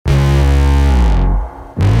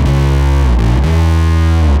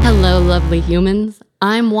lovely humans.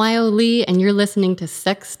 I'm Wyo Lee, and you're listening to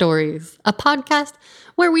Sex Stories, a podcast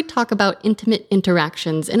where we talk about intimate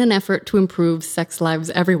interactions in an effort to improve sex lives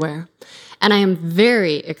everywhere. And I am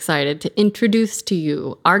very excited to introduce to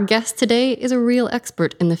you our guest today is a real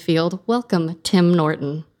expert in the field. Welcome, Tim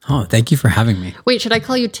Norton. Oh, thank you for having me. Wait, should I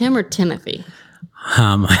call you Tim or Timothy?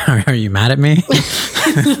 Are you mad at me?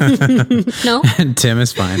 No? Tim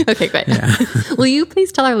is fine. Okay, great. Yeah. Will you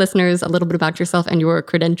please tell our listeners a little bit about yourself and your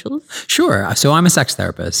credentials? Sure. So I'm a sex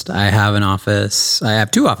therapist. I have an office. I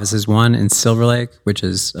have two offices, one in Silver Lake, which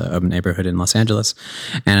is a neighborhood in Los Angeles,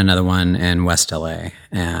 and another one in West LA.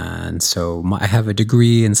 And so I have a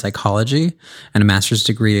degree in psychology and a master's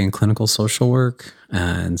degree in clinical social work,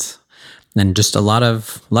 and just a lot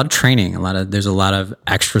of training. There's a lot of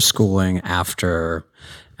extra schooling after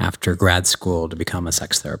grad school to become a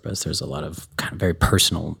sex therapist. There's a lot of kind of very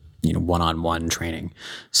personal, one-on-one training.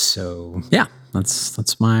 So yeah,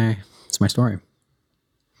 that's my story.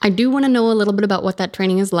 I do want to know a little bit about what that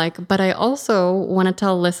training is like, but I also want to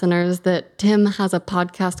tell listeners that Tim has a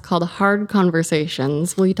podcast called Hard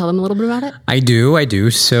Conversations. Will you tell them a little bit about it? I do.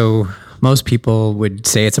 So most people would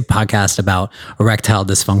say it's a podcast about erectile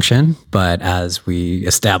dysfunction, but as we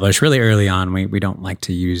established really early on, we don't like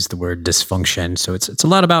to use the word dysfunction. So it's a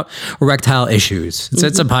lot about erectile issues.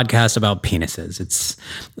 It's a podcast about penises. It's,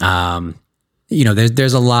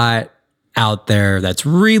 there's a lot out there that's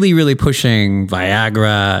really, really pushing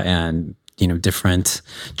Viagra and different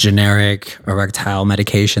generic erectile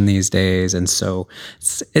medication these days. And so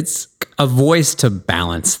it's a voice to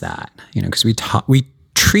balance that, because we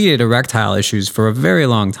treated erectile issues for a very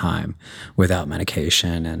long time without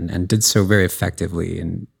medication and did so very effectively,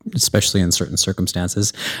 and especially in certain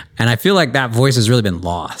circumstances. And I feel like that voice has really been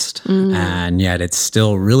lost. And yet it's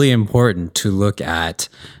still really important to look at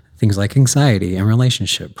things like anxiety and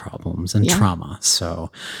relationship problems and trauma.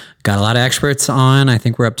 So got a lot of experts on. I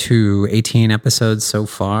think we're up to 18 episodes so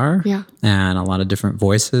far. Yeah. And a lot of different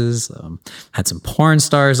voices. Had some porn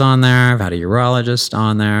stars on there. I've had a urologist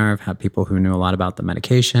on there. I've had people who knew a lot about the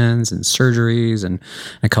medications and surgeries, and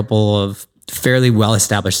a couple of fairly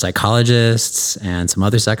well-established psychologists and some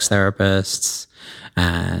other sex therapists.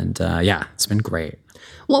 And it's been great.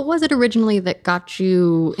 What was it originally that got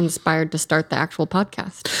you inspired to start the actual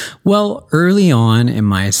podcast? Well, early on in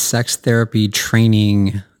my sex therapy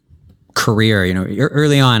training career,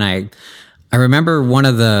 early on, I remember one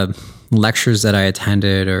of the lectures that I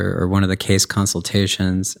attended or one of the case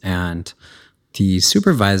consultations, and the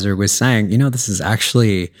supervisor was saying, this is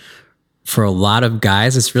actually, for a lot of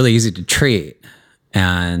guys, it's really easy to treat.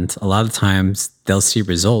 And a lot of times they'll see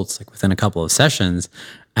results like within a couple of sessions.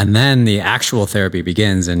 And then the actual therapy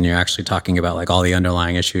begins, and you're actually talking about like all the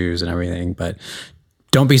underlying issues and everything. But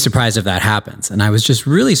don't be surprised if that happens. And I was just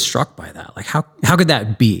really struck by that. Like, how could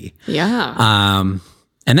that be? Yeah.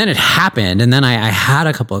 And then it happened. And then I had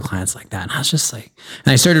a couple of clients like that. And I was just like,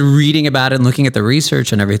 and I started reading about it and looking at the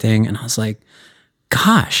research and everything. And I was like,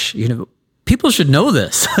 gosh, people should know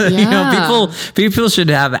this. Yeah. People should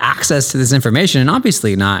have access to this information. And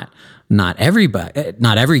obviously not everybody,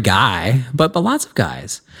 not every guy, but lots of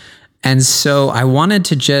guys. And so I wanted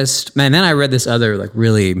to and then I read this other like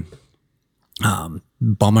really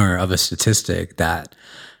bummer of a statistic that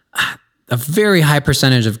a very high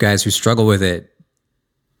percentage of guys who struggle with it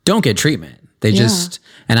don't get treatment. They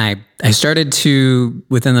and I started to,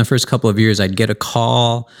 within the first couple of years, I'd get a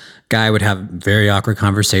call, guy would have very awkward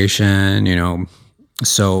conversation,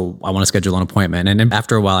 so I want to schedule an appointment. And then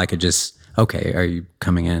after a while I could just, okay, are you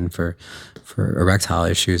coming in for erectile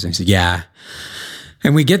issues? And he said, yeah.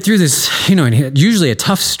 And we get through this, and usually a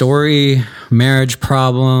tough story, marriage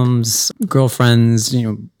problems, girlfriends,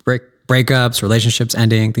 breakups, relationships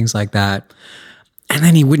ending, things like that. And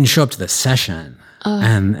then he wouldn't show up to the session.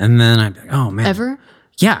 And then I'd be like, oh man. Ever?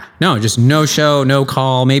 Yeah. No, just no show, no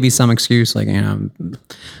call, maybe some excuse like,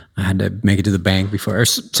 I had to make it to the bank before, or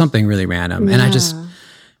something really random. Yeah. And I just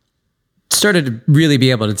started to really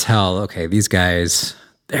be able to tell, okay, these guys,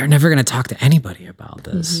 they're never going to talk to anybody about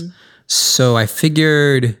this. Mm-hmm. So I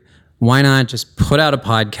figured, why not just put out a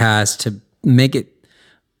podcast to make it,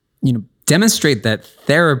 demonstrate that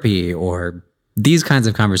therapy or these kinds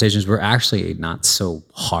of conversations were actually not so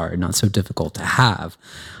hard, not so difficult to have,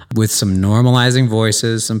 with some normalizing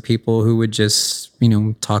voices, some people who would just,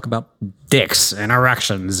 talk about dicks and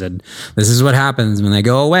erections, and this is what happens when they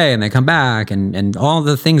go away and they come back, and all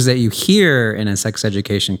the things that you hear in a sex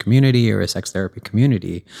education community or a sex therapy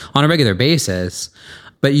community on a regular basis,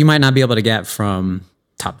 but you might not be able to get from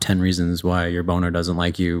top 10 reasons why your boner doesn't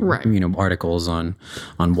like you, right. Articles on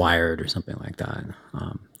Wired or something like that,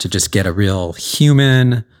 to just get a real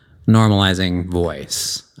human normalizing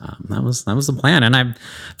voice. That was the plan, and I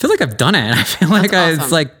feel like I've done it. I feel like awesome.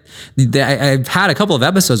 it's like I've had a couple of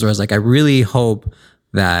episodes where I was like, I really hope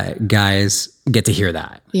that guys get to hear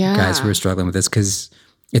that. Yeah. Guys who are struggling with this, because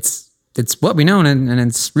it's what we know, and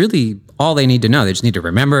it's really all they need to know. They just need to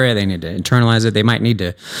remember it. They need to internalize it. They might need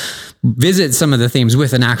to visit some of the themes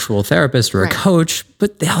with an actual therapist or a coach,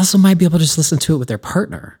 but they also might be able to just listen to it with their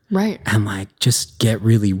partner. Right. And like just get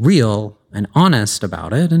really real and honest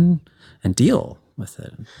about it and deal with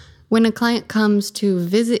it. When a client comes to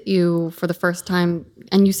visit you for the first time,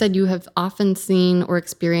 and you said you have often seen or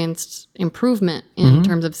experienced improvement in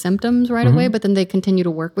terms of symptoms right away, but then they continue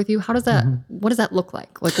to work with you, how does that, what does that look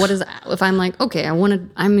like? Like, what is, if I'm like, okay,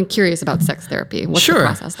 I'm curious about sex therapy, what's the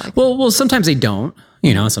process like? Well, sometimes they don't,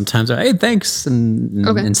 sometimes they're, hey, thanks,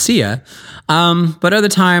 and see ya. But other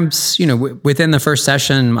times, within the first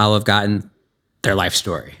session, I'll have gotten their life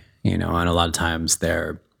story, and a lot of times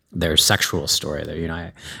their sexual story.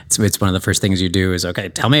 It's one of the first things you do is, okay,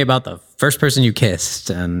 tell me about the first person you kissed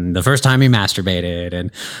and the first time you masturbated,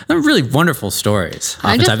 and they're really wonderful stories.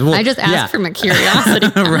 I just asked from a curiosity.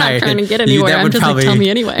 I'm not trying to get anywhere. I'm just like, tell me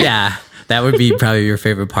anyway. Yeah. That would be probably your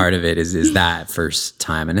favorite part of it is that first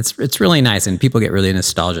time. And it's really nice, and people get really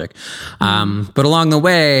nostalgic. But along the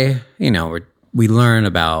way, we learn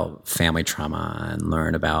about family trauma and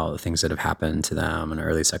learn about things that have happened to them and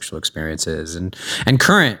early sexual experiences and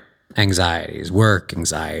current anxieties, work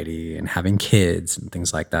anxiety, and having kids and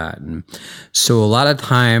things like that. And so a lot of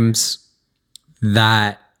times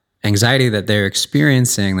that anxiety that they're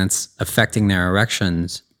experiencing that's affecting their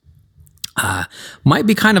erections might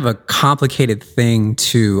be kind of a complicated thing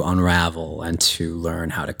to unravel and to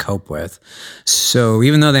learn how to cope with. So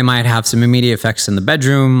even though they might have some immediate effects in the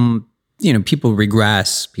bedroom, people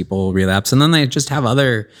regress, people relapse, and then they just have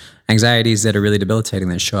other anxieties that are really debilitating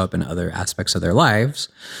that show up in other aspects of their lives.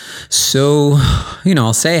 So,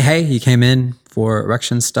 I'll say, hey, you came in for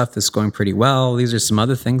erection stuff that's going pretty well. These are some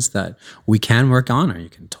other things that we can work on, or you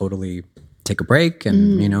can totally take a break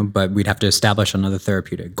and, but we'd have to establish another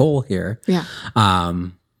therapeutic goal here. Yeah.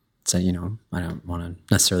 So, I don't want to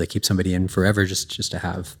necessarily keep somebody in forever just to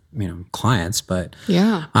have, clients, but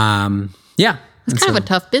yeah. Yeah. It's kind of a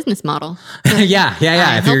tough business model. Yeah.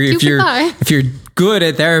 If you're good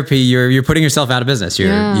at therapy, you're putting yourself out of business.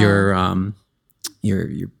 You're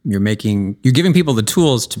giving people the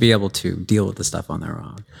tools to be able to deal with the stuff on their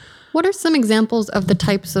own. What are some examples of the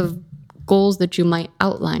types of goals that you might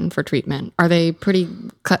outline for treatment? Are they pretty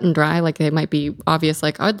cut and dry? Like they might be obvious,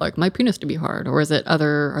 like I'd like my penis to be hard, or is it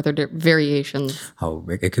are there variations? Oh,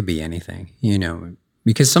 it could be anything,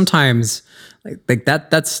 because sometimes like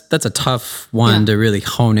that's a tough one to really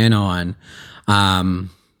hone in on.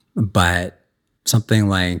 But something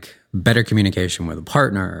like better communication with a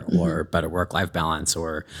partner or better work-life balance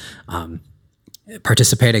or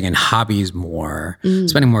participating in hobbies more,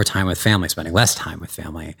 spending more time with family, spending less time with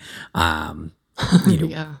family,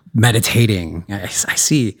 meditating. I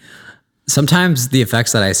see sometimes the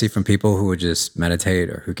effects that I see from people who would just meditate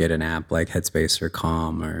or who get an app like Headspace or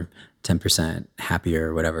Calm or 10% Happier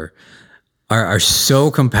or whatever are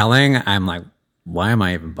so compelling. I'm like, why am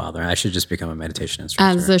I even bothering? I should just become a meditation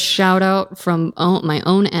instructor. As a shout out from my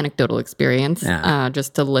own anecdotal experience,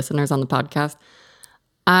 just to listeners on the podcast,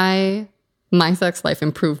 my sex life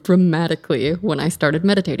improved dramatically when I started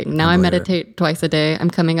meditating. Now I meditate twice a day. I'm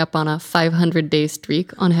coming up on a 500-day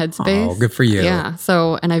streak on Headspace. Oh, good for you. Yeah.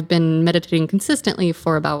 So, and I've been meditating consistently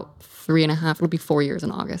for about 3.5, it'll be 4 years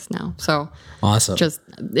in August now. So awesome.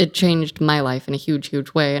 It changed my life in a huge,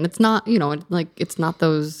 huge way. And it's not, it's not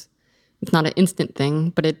an instant thing,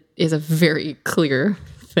 but it is a very clear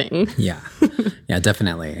thing. Yeah,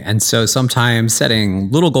 definitely. And so sometimes setting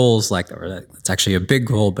little goals like that, or that's actually a big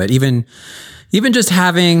goal, but even just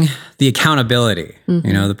having the accountability,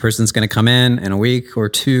 the person's going to come in a week or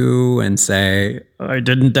two and say, I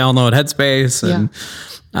didn't download Headspace.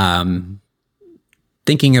 And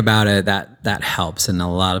thinking about it, that helps. And a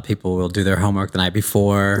lot of people will do their homework the night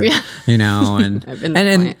before, and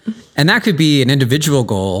and that could be an individual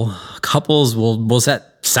goal. Couples will set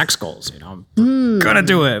sex goals, I'm gonna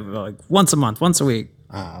do it like once a month, once a week,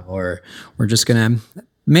 or we're just gonna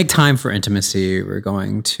make time for intimacy. We're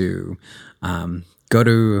going to go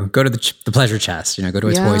to the pleasure chest, go to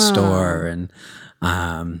a toy store, and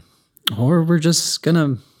or we're just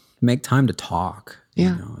gonna make time to talk,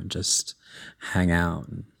 and just hang out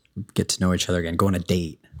and get to know each other again, go on a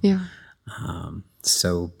date. Yeah.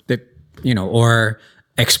 So that, or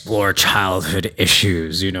explore childhood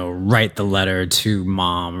issues, write the letter to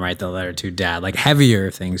mom, write the letter to dad, like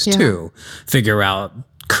heavier things too. Figure out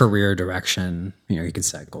career direction. You can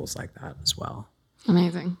set goals like that as well.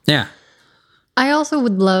 Amazing. Yeah. I also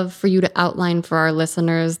would love for you to outline for our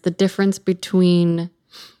listeners the difference between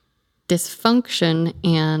dysfunction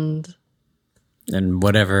and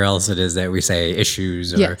whatever else it is that we say,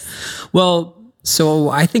 issues. Or, yes. Well, so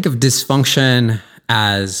I think of dysfunction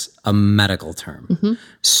as a medical term.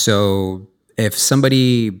 So if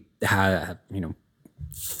somebody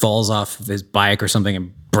falls off his bike or something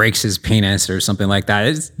and breaks his penis or something like that,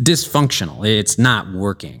 it's dysfunctional. It's not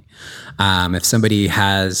working. If somebody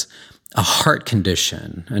has a heart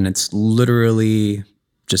condition and it's literally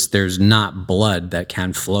just there's not blood that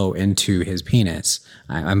can flow into his penis,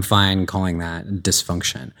 I'm fine calling that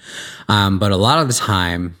dysfunction. But a lot of the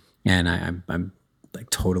time, and I'm like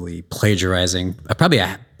totally plagiarizing. I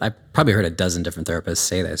probably heard a dozen different therapists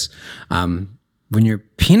say this. When your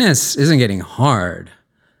penis isn't getting hard,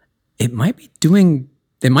 it might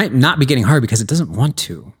not be getting hard because it doesn't want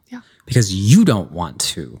to. Yeah. Because you don't want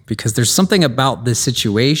to. Because there's something about this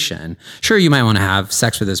situation. Sure, you might want to have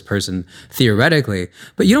sex with this person theoretically,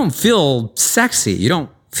 but you don't feel sexy. You don't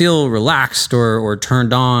feel relaxed or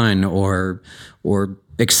turned on or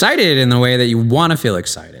excited in the way that you want to feel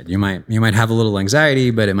excited. You might have a little anxiety,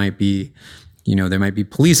 but it might be, there might be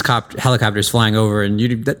police helicopters flying over and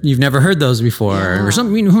you've never heard those before or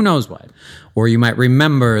something, who knows what. Or you might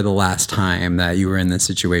remember the last time that you were in this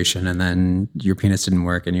situation and then your penis didn't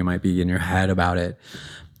work and you might be in your head about it.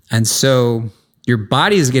 And so your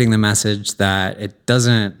body is getting the message that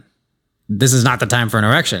this is not the time for an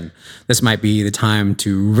erection. This might be the time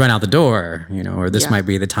to run out the door, or this might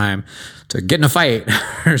be the time to get in a fight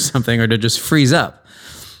or something, or to just freeze up.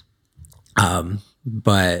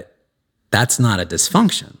 But that's not a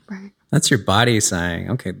dysfunction. Right. That's your body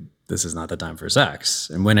saying, okay, this is not the time for sex.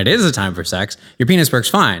 And when it is a time for sex, your penis works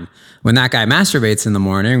fine. When that guy masturbates in the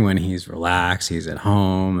morning, when he's relaxed, he's at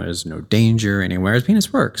home, there's no danger anywhere, his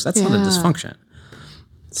penis works. That's not a dysfunction.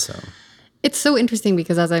 So it's so interesting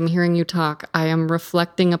because as I'm hearing you talk, I am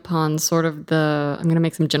reflecting upon sort of I'm going to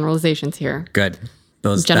make some generalizations here. Good.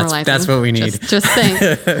 Generalizing. That's what we need. Just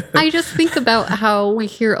saying. I just think about how we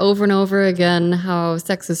hear over and over again how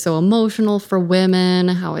sex is so emotional for women,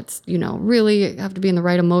 how it's, really have to be in the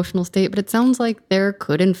right emotional state. But it sounds like there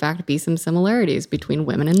could, in fact, be some similarities between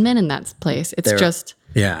women and men in that place. It's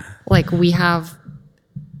like we have.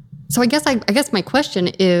 So I guess my question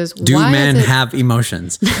is, do men have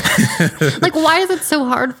emotions? Like, why is it so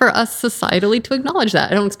hard for us societally to acknowledge that?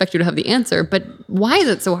 I don't expect you to have the answer, but why is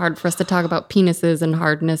it so hard for us to talk about penises and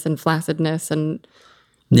hardness and flaccidness and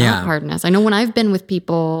not hardness? I know when I've been with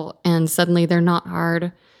people and suddenly they're not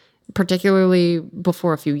hard, particularly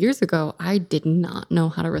before a few years ago, I did not know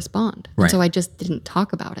how to respond. Right. And so I just didn't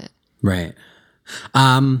talk about it. Right.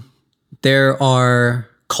 There are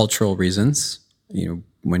cultural reasons,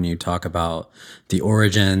 when you talk about the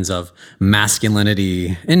origins of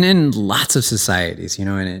masculinity in lots of societies,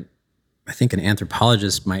 and I think an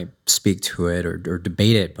anthropologist might speak to it or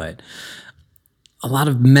debate it, but a lot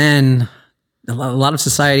of men, a lot of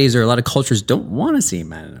societies or a lot of cultures don't want to see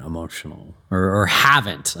men emotional or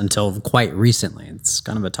haven't until quite recently. It's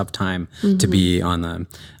kind of a tough time to be in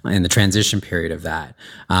the transition period of that.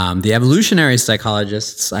 The evolutionary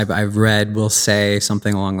psychologists I've read will say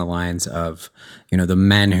something along the lines of, the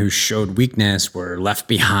men who showed weakness were left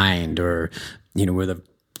behind, or, were the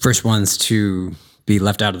first ones to be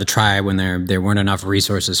left out of the tribe when there weren't enough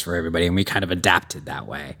resources for everybody, and we kind of adapted that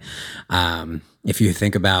way. If you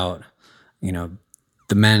think about,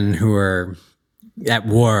 the men who are at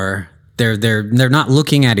war, they're not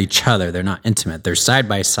looking at each other. They're not intimate. They're side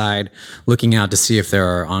by side, looking out to see if there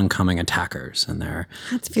are oncoming attackers. And that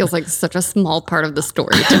feels like such a small part of the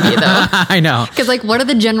story to me, though. I know, because what are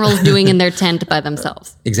the generals doing in their tent by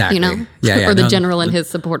themselves? Exactly. Or the general and his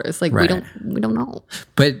supporters. Like, right. we don't know.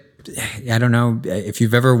 But I don't know if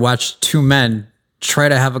you've ever watched two men try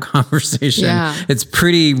to have a conversation. Yeah. It's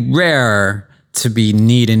pretty rare to be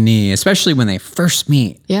knee to knee, especially when they first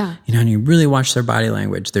meet. Yeah. And you really watch their body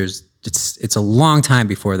language. It's a long time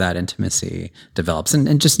before that intimacy develops,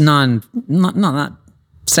 and just not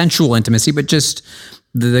sensual intimacy, but just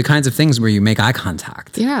the kinds of things where you make eye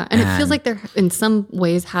contact. Yeah, and it feels like there, in some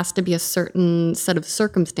ways, has to be a certain set of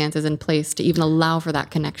circumstances in place to even allow for that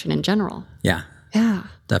connection in general. Yeah. Yeah.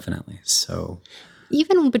 Definitely. So,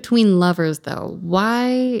 even between lovers, though,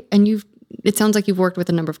 why? And it sounds like you've worked with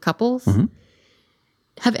a number of couples. Mm-hmm.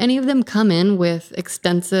 Have any of them come in with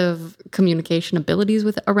extensive communication abilities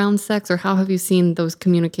around sex, or how have you seen those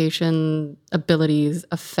communication abilities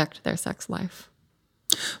affect their sex life?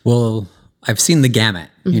 Well, I've seen the gamut.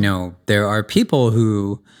 Mm-hmm. There are people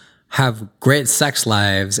who have great sex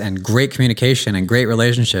lives and great communication and great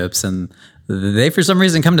relationships, and they for some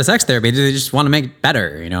reason come to sex therapy. They just want to make it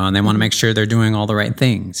better, and they want to make sure they're doing all the right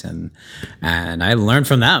things. And I learned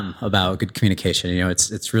from them about good communication.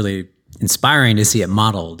 It's really inspiring to see it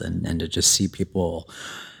modeled and to just see people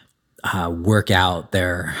work out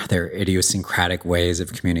their idiosyncratic ways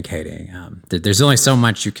of communicating. There's only so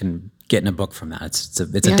much you can get in a book from that. It's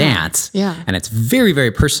a dance, and it's very,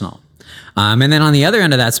 very personal. And then on the other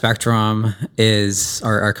end of that spectrum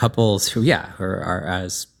are couples who are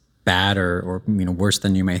as bad or worse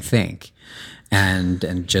than you may think,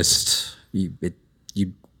 and just you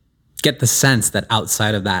get the sense that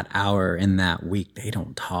outside of that hour in that week, they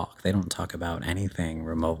don't talk about anything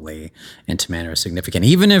remotely intimate or significant,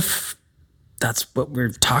 even if that's what we're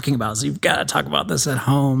talking about. So you've got to talk about this at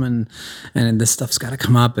home, and this stuff's got to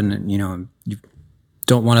come up, and you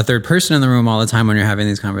don't want a third person in the room all the time when you're having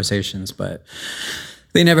these conversations. But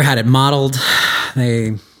they never had it modeled.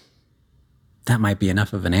 That might be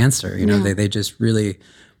enough of an answer. They just really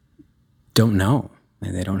don't know.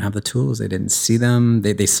 And they don't have the tools. They didn't see them.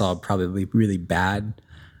 They saw probably really bad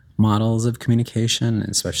models of communication,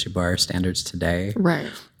 especially by our standards today. Right.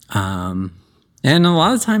 And a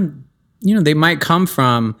lot of the time, they might come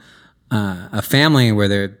from a family where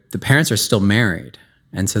the parents are still married.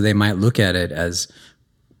 And so they might look at it as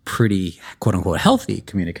pretty, quote unquote, healthy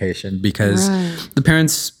communication because the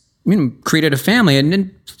parents, created a family, and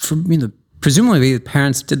then presumably the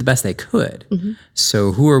parents did the best they could. Mm-hmm.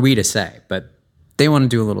 So who are we to say? But they want to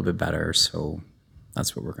do a little bit better, so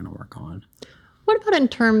that's what we're going to work on. What about in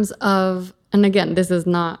terms of, and again, this is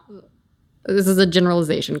a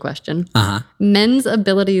generalization question, men's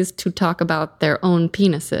abilities to talk about their own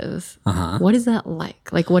penises. What is that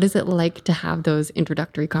like? Like, what is it like to have those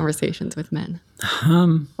introductory conversations with men?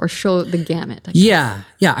 Or show the gamut? Yeah.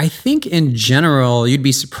 I think in general, you'd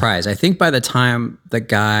be surprised. I think by the time the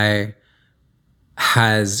guy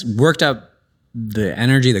has worked up the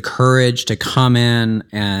energy, the courage to come in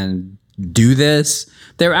and do this,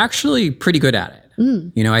 they're actually pretty good at it.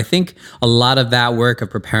 I think a lot of that work of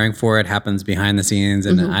preparing for it happens behind the scenes,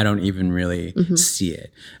 and I don't even really see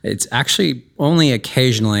it. It's actually only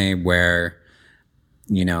occasionally where,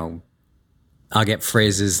 I'll get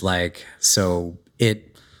phrases like, so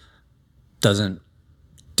it doesn't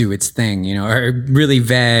do its thing, or really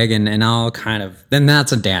vague, and I'll then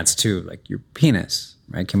that's a dance too, like your penis.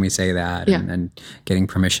 Right? Can we say that? Yeah. And getting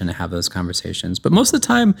permission to have those conversations. But most of the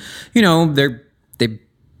time,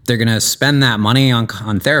 they're going to spend that money on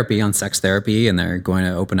therapy, on sex therapy, and they're going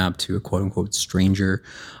to open up to a quote unquote stranger.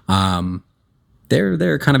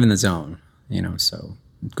 They're kind of in the zone, so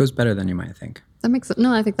it goes better than you might think. I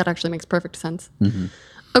think that actually makes perfect sense. Mm-hmm.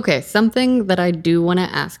 Okay, something that I do want to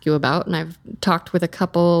ask you about, and I've talked with a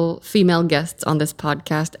couple female guests on this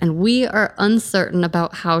podcast, and we are uncertain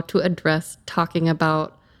about how to address talking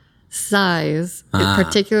about size,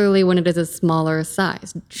 particularly when it is a smaller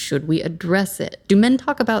size. Should we address it? Do men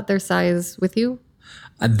talk about their size with you?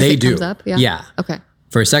 They do. Comes up? Yeah. Okay.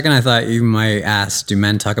 For a second, I thought you might ask, do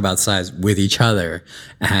men talk about size with each other?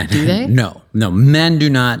 And do they? No, men do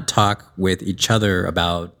not talk with each other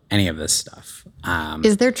about any of this stuff.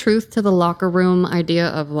 Is there truth to the locker room idea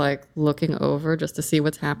of like looking over just to see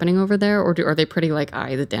what's happening over there? Or are they pretty like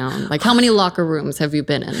eyes down? Like how many locker rooms have you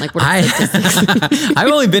been in? Like what are statistics?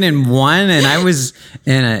 I've only been in one, and I was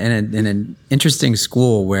in an interesting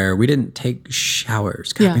school where we didn't take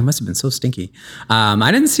showers. God, we must have been so stinky.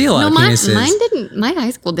 I didn't see a lot of penises. Mine didn't. My high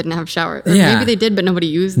school didn't have showers. Or maybe they did, but nobody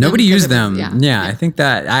used them. Nobody used them. I think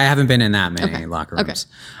that I haven't been in that many locker rooms.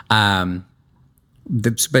 Okay.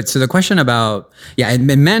 But so the question about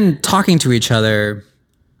men talking to each other,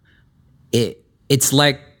 it's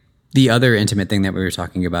like the other intimate thing that we were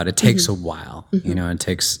talking about. It takes a while, it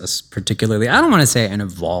takes us particularly, I don't want to say an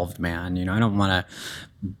evolved man, I don't want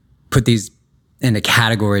to put these into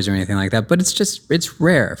categories or anything like that, but it's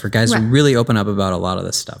rare for guys to really open up about a lot of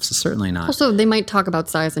this stuff. So certainly not. Also, they might talk about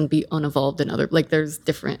size and be unevolved in other, like there's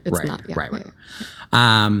different, it's not. Right.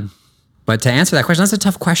 But to answer that question, that's a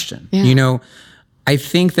tough question. Yeah. I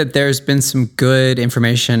think that there's been some good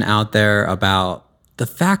information out there about the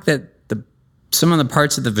fact that some of the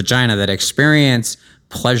parts of the vagina that experience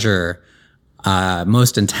pleasure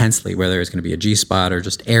most intensely, whether it's going to be a G-spot or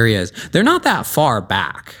just areas, they're not that far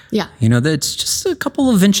back. Yeah. It's just a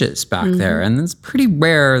couple of inches back there. And it's pretty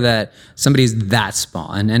rare that somebody's that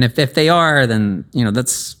small. And if they are, then,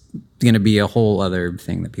 that's going to be a whole other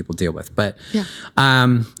thing that people deal with. But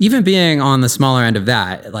even being on the smaller end of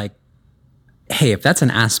that, like, hey, if that's an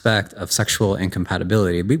aspect of sexual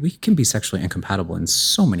incompatibility, we can be sexually incompatible in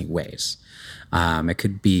so many ways. It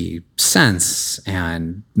could be sense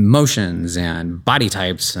and motions and body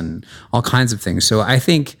types and all kinds of things. So I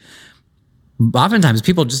think oftentimes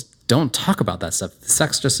people just don't talk about that stuff. The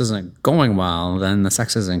sex just isn't going well, then the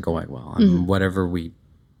sex isn't going well. And whatever we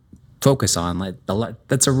focus on,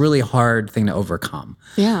 that's a really hard thing to overcome.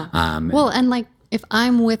 Yeah. Well, and like if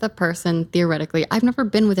I'm with a person, theoretically, I've never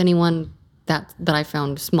been with anyone that I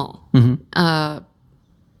found small.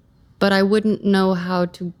 But I wouldn't know how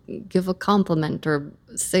to give a compliment or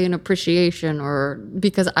say an appreciation, or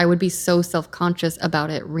because I would be so self-conscious about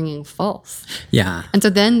it ringing false. Yeah. And so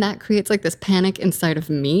then that creates like this panic inside of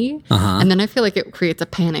me. And then I feel like it creates a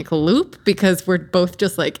panic loop because we're both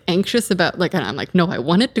just like anxious about like, and I'm like, no, I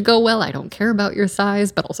want it to go well. I don't care about your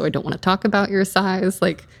size, but also I don't want to talk about your size.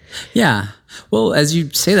 Like, yeah. Well, as you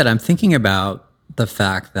say that, I'm thinking about the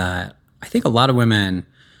fact that I think a lot of women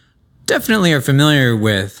definitely are familiar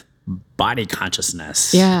with body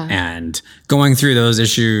consciousness and going through those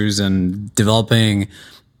issues and developing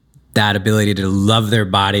that ability to love their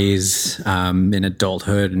bodies in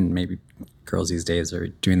adulthood. And maybe girls these days are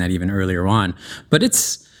doing that even earlier on. But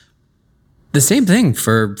it's the same thing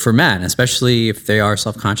for men, especially if they are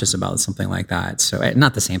self-conscious about something like that. So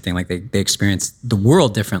not the same thing, like they experience the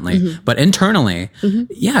world differently, but internally,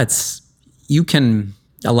 a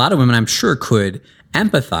lot of women I'm sure could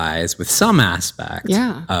empathize with some aspect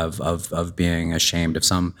of being ashamed of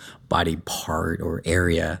some body part or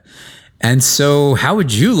area. And so how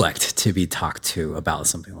would you like to be talked to about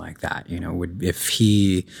something like that? You know, if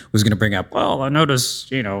he was going to bring up, well, I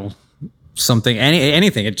noticed, something,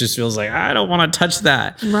 anything, it just feels like, I don't want to touch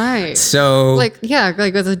that. Right. So like, yeah,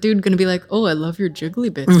 like was a dude going to be like, oh, I love your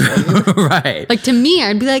jiggly bits. Right. Like to me,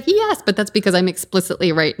 I'd be like, yes, but that's because I'm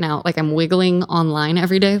explicitly right now, like I'm wiggling online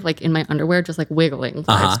every day, like in my underwear, just like wiggling,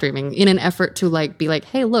 live streaming in an effort to like, be like,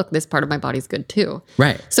 hey, look, this part of my body's good too.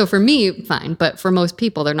 Right. So for me, fine. But for most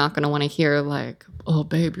people, they're not going to want to hear like, oh,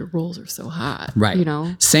 babe, your rolls are so hot. Right.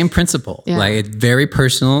 Same principle. Yeah. Like it's very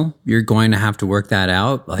personal. You're going to have to work that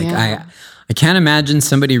out. Like I can't imagine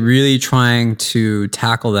somebody really trying to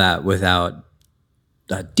tackle that without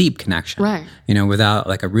a deep connection. Right. Without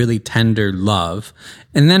like a really tender love.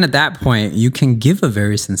 And then at that point, you can give a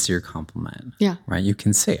very sincere compliment. Yeah. Right. You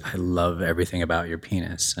can say, I love everything about your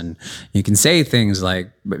penis. And you can say things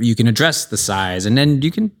like, you can address the size, and then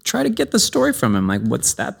you can try to get the story from him. Like,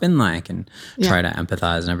 what's that been like? And try to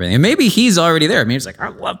empathize and everything. And maybe he's already there. Maybe he's like, I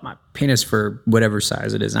love my penis for whatever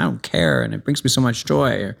size it is. I don't care. And it brings me so much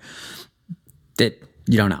joy. Or that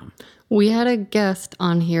you don't know. We had a guest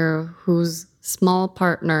on here whose small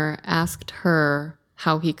partner asked her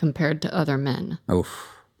how he compared to other men. Oof.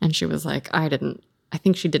 And she was like, I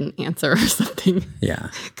think she didn't answer or something. Yeah.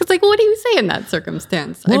 Because like, what do you say in that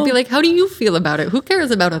circumstance? I'd be like, how do you feel about it? Who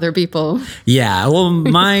cares about other people? Yeah. Well,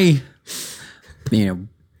 my,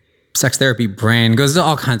 sex therapy brain goes to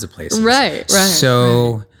all kinds of places. Right.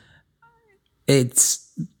 So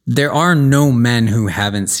there are no men who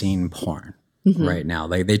haven't seen porn. Right now,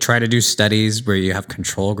 like they try to do studies where you have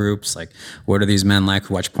control groups, like what are these men like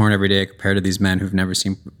who watch porn every day compared to these men who've never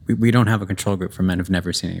seen. We don't have a control group for men who've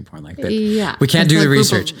never seen any porn like that. Yeah, we can't do the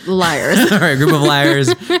research. Group of liars. All right, group of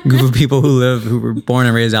liars, group of people who were born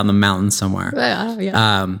and raised out in the mountains somewhere.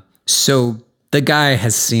 So the guy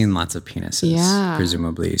has seen lots of penises,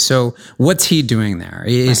 presumably. So what's he doing there?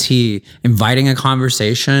 Is he inviting a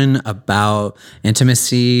conversation about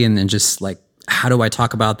intimacy and then just like, how do I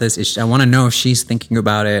talk about this? I want to know if she's thinking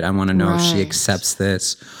about it. I want to know if she accepts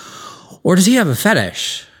this. Or does he have a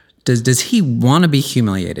fetish? Does he want to be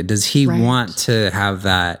humiliated? Does he want to have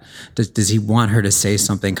that? Does he want her to say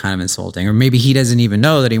something kind of insulting? Or maybe he doesn't even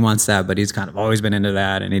know that he wants that, but he's kind of always been into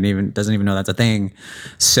that and he doesn't even know that's a thing.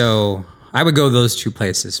 So I would go those two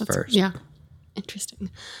places first. Yeah. Interesting.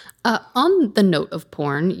 On the note of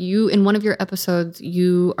porn, in one of your episodes,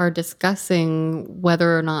 you are discussing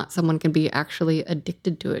whether or not someone can be actually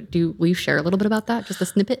addicted to it. Will you share a little bit about that? Just a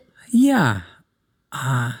snippet? Yeah.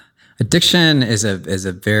 Addiction is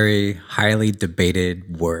a very highly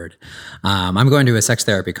debated word. I'm going to a sex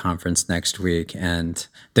therapy conference next week, and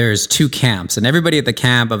there's two camps. And everybody at the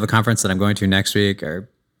camp of the conference that I'm going to next week are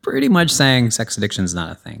pretty much saying sex addiction is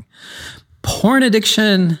not a thing. Porn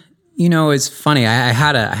addiction, it's funny. I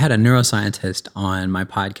had a neuroscientist on my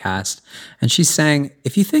podcast, and she's saying,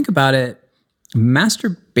 if you think about it,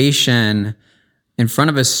 masturbation in front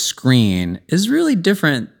of a screen is really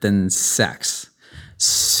different than sex.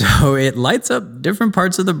 So it lights up different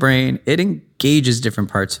parts of the brain. It engages different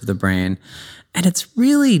parts of the brain. And it's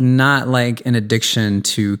really not like an addiction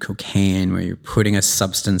to cocaine where you're putting a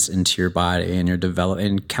substance into your body and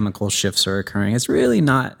and chemical shifts are occurring. It's really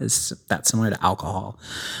not that similar to alcohol.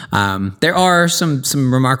 There are some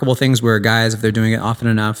remarkable things where guys, if they're doing it often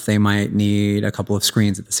enough, they might need a couple of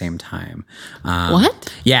screens at the same time. What?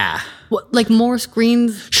 Yeah. What, like more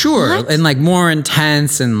screens? Sure. What? And like more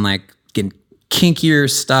intense and like getting kinkier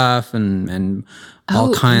stuff and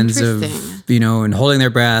all kinds of, and holding their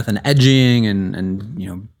breath and edging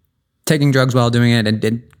and taking drugs while doing it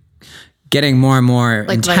and getting more and more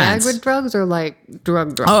like intense. Viagra drugs or like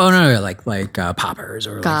drugs? Oh, no, like poppers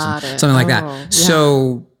or like something like that. Yeah.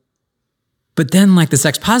 So, but then like the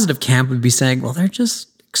sex positive camp would be saying, well, they're just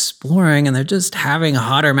exploring and they're just having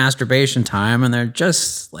hotter masturbation time and they're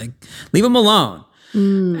just like, leave them alone.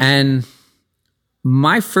 And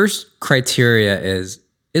my first criteria is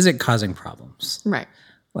it causing problems? Right.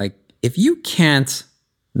 Like if you can't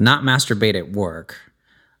not masturbate at work,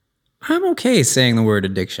 I'm okay saying the word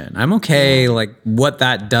addiction. I'm okay like what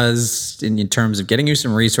that does in terms of getting you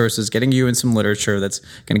some resources, getting you in some literature that's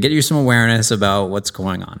going to get you some awareness about what's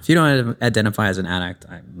going on. If you don't identify as an addict,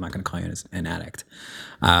 I'm not going to call you an addict.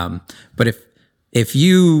 But if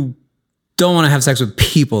you don't want to have sex with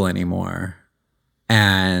people anymore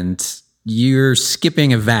and you're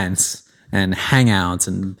skipping events and hangouts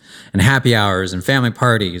and happy hours and family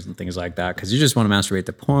parties and things like that because you just want to masturbate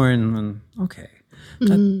to porn, then okay.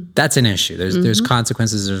 That's an issue. There's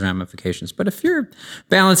consequences, there's ramifications. But if you're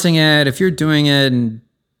balancing it, if you're doing it in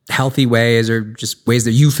healthy ways or just ways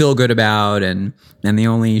that you feel good about, and the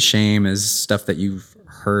only shame is stuff that you've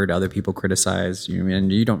heard other people criticize,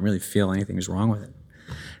 and you don't really feel anything's wrong with it,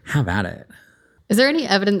 have at it. Is there any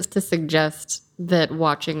evidence to suggest that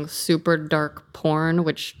watching super dark porn,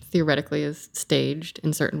 which theoretically is staged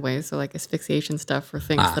in certain ways, so like asphyxiation stuff or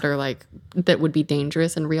things that are like, that would be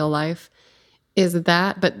dangerous in real life, is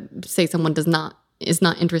that, but say someone is not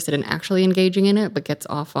interested in actually engaging in it, but gets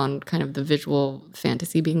off on kind of the visual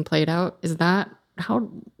fantasy being played out, is that, how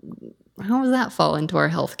does that fall into our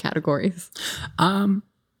health categories?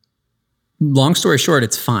 Long story short,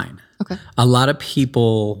 it's fine. Okay. A lot of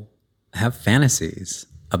people have fantasies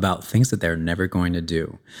about things that they're never going to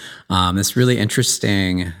do. This really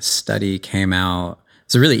interesting study came out.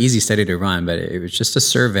 It's a really easy study to run, but it was just a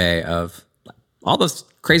survey of all the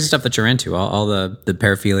crazy stuff that you're into, all the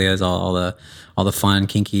paraphilias, all the fun,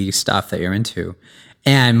 kinky stuff that you're into.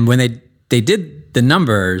 And when they did the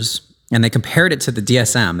numbers and they compared it to the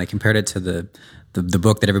DSM, they compared it to the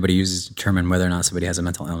book that everybody uses to determine whether or not somebody has a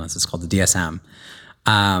mental illness. It's called the DSM.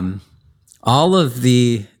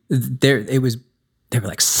 They were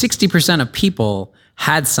like 60% of people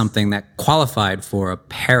had something that qualified for a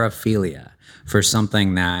paraphilia, for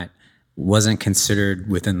something that wasn't considered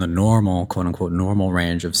within the normal, quote unquote, normal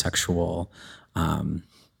range of sexual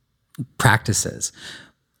practices.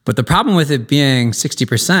 But the problem with it being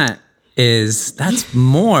 60% is that's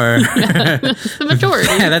more. That's the majority.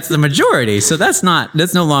 Yeah, that's the majority. So that's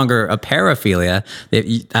no longer a paraphilia.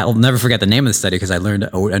 I'll never forget the name of the study because I learned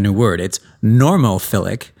a new word. It's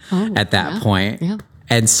normophilic at that point. Yeah.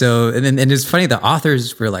 And so, and it's funny, the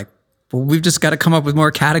authors were like, well, we've just got to come up with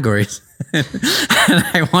more categories. And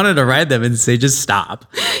I wanted to write them and say, just stop.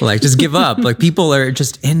 Like, just give up. Like, people are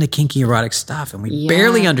just into kinky erotic stuff and we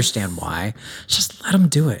barely understand why. Just let them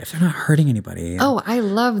do it if they're not hurting anybody. Oh, I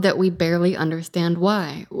love that we barely understand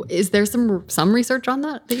why. Is there some research on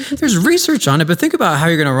that you can There's research on it, but think about how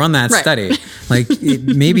you're going to run that study. Like,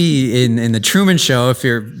 maybe in the Truman Show, if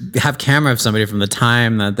you have camera of somebody from the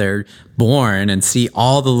time that they're born and see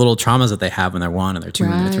all the little traumas that they have when they're 1 and they're 2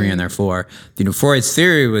 and they're 3 and they're 4. Freud's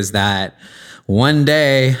theory was that one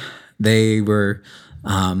day they were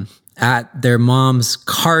at their mom's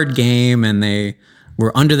card game and they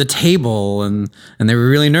were under the table and they were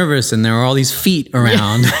really nervous and there were all these feet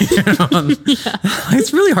around.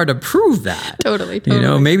 It's really hard to prove that. Totally.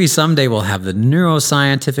 Maybe someday we'll have the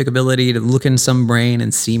neuroscientific ability to look in some brain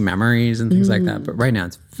and see memories and things like that. But right now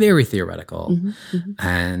it's very theoretical.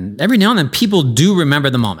 And every now and then people do remember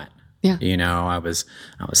the moment. Yeah. I was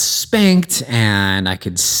spanked and I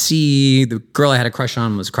could see the girl I had a crush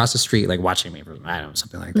on was across the street, like watching me,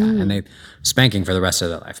 something like that. And they spanking for the rest of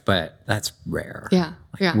their life, but that's rare. Yeah.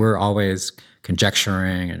 We're always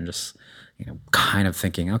conjecturing and just, kind of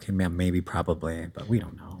thinking, okay, maybe, probably, but we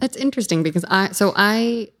don't know. It's interesting because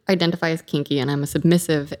I identify as kinky and I'm a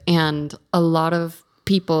submissive, and a lot of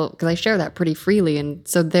people, because I share that pretty freely, and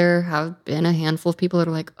so there have been a handful of people that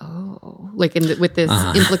are like, oh, like with this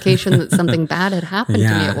implication that something bad had happened to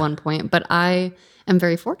me at one point. But I am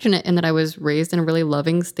very fortunate in that I was raised in a really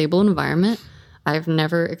loving, stable environment. I've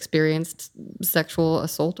never experienced sexual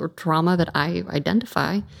assault or trauma that I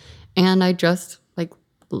identify, and I just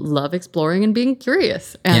love exploring and being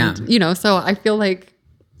curious. And so I feel like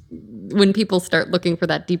when people start looking for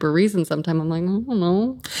that deeper reason, sometimes I'm like, I don't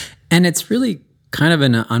know. And it's really kind of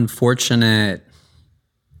an unfortunate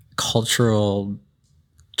cultural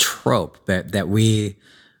trope that we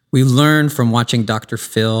we learn from watching Dr.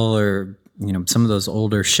 Phil or, some of those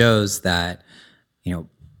older shows that,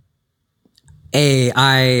 A,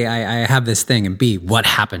 I have this thing, and B, what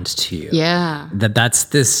happened to you? Yeah. That's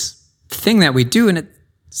this thing that we do, and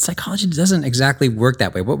psychology doesn't exactly work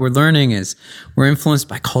that way. What we're learning is we're influenced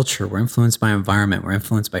by culture, we're influenced by environment, we're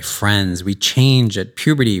influenced by friends. We change at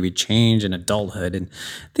puberty, we change in adulthood, and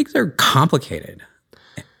things are complicated.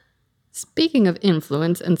 Speaking of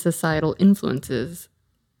influence and societal influences,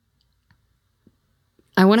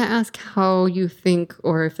 I want to ask how you think,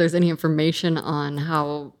 or if there's any information on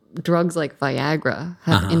how drugs like Viagra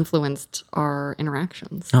have influenced our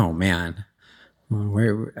interactions. Oh, man.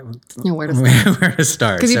 Where to start? Where to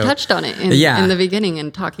start? Because you touched on it in the beginning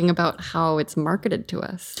and talking about how it's marketed to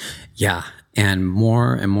us. Yeah, and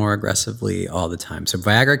more aggressively all the time. So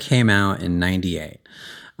Viagra came out in 98.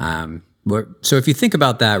 So if you think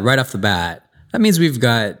about that right off the bat, that means we've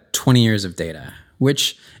got 20 years of data,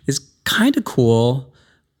 which is kind of cool,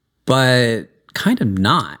 but kind of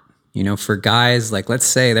not. For guys, like, let's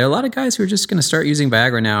say there are a lot of guys who are just going to start using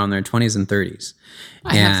Viagra now in their 20s and 30s.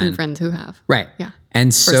 I have some friends who have. Right. Yeah.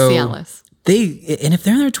 And so Cialis. and if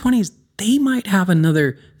they're in their 20s, they might have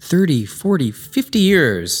another 30, 40, 50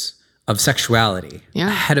 years of sexuality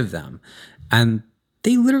ahead of them. And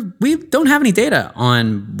we don't have any data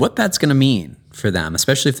on what that's going to mean for them,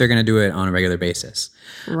 especially if they're going to do it on a regular basis.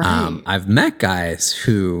 Right. I've met guys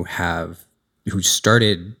who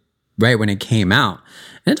started right when it came out,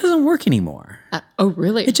 and it doesn't work anymore. Oh,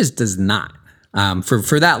 really? It just does not.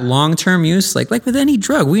 For that long-term use, like with any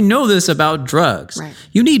drug, we know this about drugs. Right.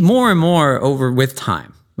 You need more and more with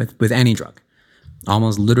time, with any drug,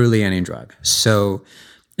 almost literally any drug. So,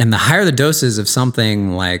 and the higher the doses of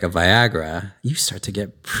something like a Viagra, you start to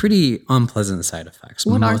get pretty unpleasant side effects.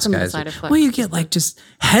 What are some of the side effects? Well, you get like just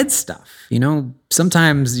head stuff.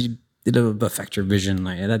 Sometimes it'll affect your vision.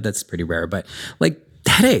 Like that's pretty rare, but like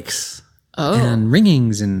headaches. Oh. And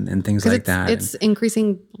ringings and things like that. It's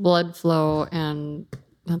increasing blood flow, and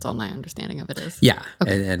that's all my understanding of it is. Yeah,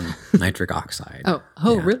 okay. and nitric oxide. Oh,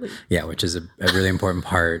 yeah. Really? Yeah, which is a really important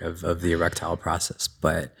part of the erectile process.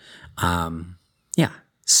 But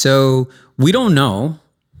so we don't know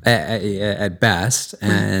at best,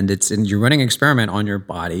 and you're running an experiment on your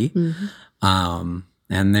body, and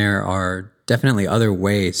there are definitely other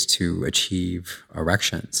ways to achieve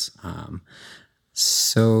erections.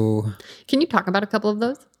 So can you talk about a couple of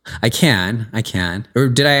those? I can. Or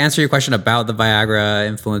did I answer your question about the Viagra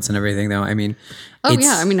influence and everything though? I mean,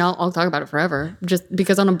 I'll talk about it forever, just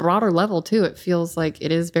because on a broader level too, it feels like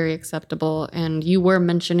it is very acceptable. And you were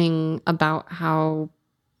mentioning about how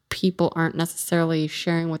people aren't necessarily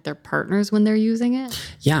sharing with their partners when they're using it.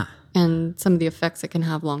 Yeah. And some of the effects it can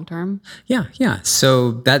have long term. Yeah.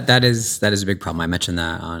 So that is a big problem. I mentioned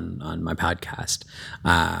that on my podcast.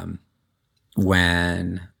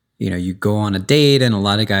 When you go on a date and a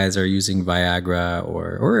lot of guys are using Viagra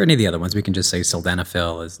or any of the other ones, we can just say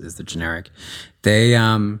sildenafil is the generic. They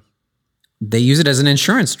use it as an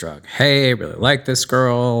insurance drug. Hey, I really like this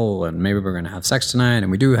girl, and maybe we're going to have sex tonight,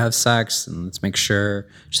 and we do have sex, and let's make sure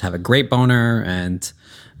just have a great boner and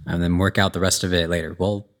then work out the rest of it later.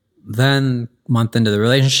 Well, then month into the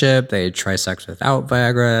relationship, they try sex without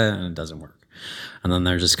Viagra, and it doesn't work, and then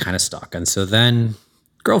they're just kind of stuck. And so then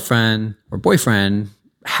girlfriend or boyfriend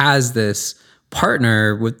has this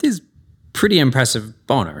partner with these pretty impressive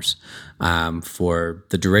boners for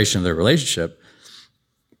the duration of their relationship.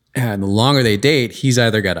 And the longer they date, he's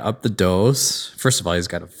either got to up the dose. First of all, he's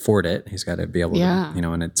got to afford it. He's got to be able to,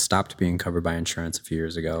 and it stopped being covered by insurance a few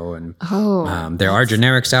years ago. And there are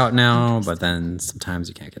generics out now, but then sometimes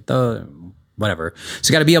you can't get those. Whatever. So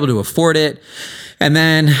you got to be able to afford it. And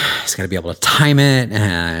then he's got to be able to time it.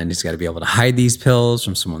 And he's got to be able to hide these pills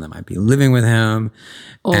from someone that might be living with him.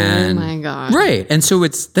 Oh my God. Right. And so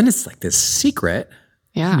it's like this secret,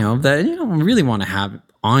 that you don't really want to have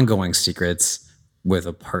ongoing secrets with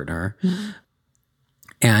a partner. Mm-hmm.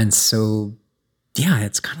 And so,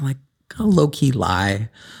 it's kind of like a low-key lie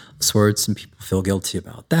sorts, and people feel guilty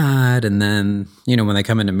about that. And then, when they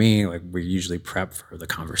come into me, like, we usually prep for the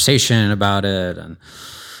conversation about it, and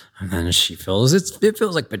then she feels it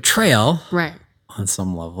feels like betrayal, right, on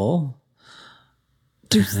some level.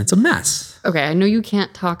 It's a mess. Okay, I know you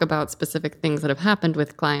can't talk about specific things that have happened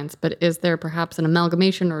with clients, but is there perhaps an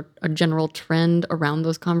amalgamation or a general trend around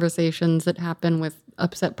those conversations that happen with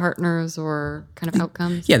upset partners or kind of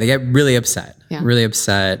outcomes? Yeah, they get really upset.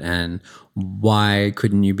 And why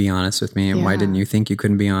couldn't you be honest with me? And why didn't you think you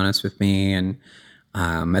couldn't be honest with me? And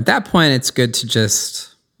at that point, it's good to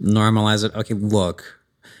just normalize it. Okay, look,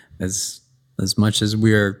 as much as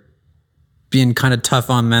we're being kind of tough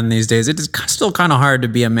on men these days. It is still kind of hard to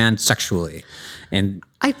be a man sexually. And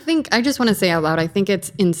I just want to say out loud, I think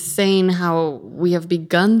it's insane how we have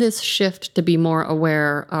begun this shift to be more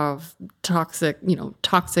aware of toxic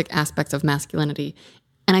aspects of masculinity.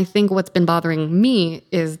 And I think what's been bothering me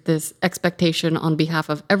is this expectation on behalf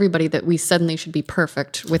of everybody that we suddenly should be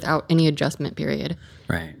perfect without any adjustment period.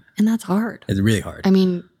 right. And that's hard. It's really hard. I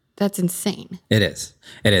mean, that's insane. It is.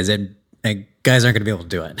 And guys aren't going to be able to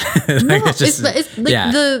do it. No, it's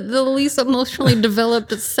like the least emotionally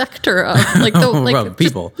developed sector of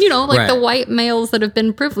people. The white males that have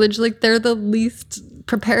been privileged, like they're the least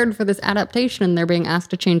prepared for this adaptation and they're being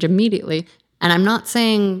asked to change immediately. And I'm not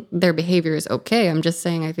saying their behavior is okay. I'm just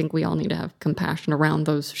saying I think we all need to have compassion around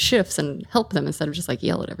those shifts and help them instead of just like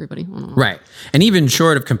yell at everybody. Right. And even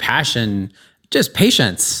short of compassion, just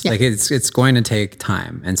patience. Yeah. Like it's going to take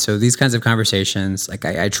time. And so these kinds of conversations, like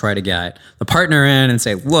I try to get the partner in and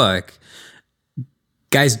say, look,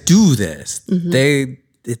 guys do this.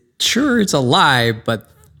 It's a lie,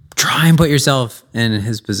 but try and put yourself in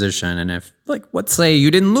his position. And if let's say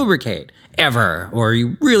you didn't lubricate ever, or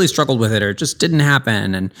you really struggled with it, or it just didn't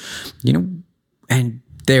happen. And, and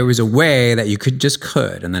there was a way that you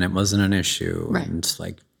could, and then it wasn't an issue. Right. And just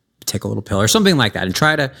take a little pill or something like that, and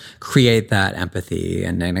try to create that empathy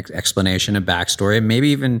and an explanation, a backstory, and maybe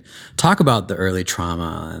even talk about the early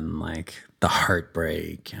trauma and the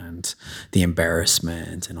heartbreak and the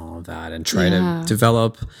embarrassment and all of that, and try to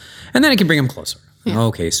develop, and then it can bring them closer. Yeah.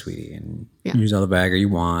 Okay, sweetie, and use all the Viagra you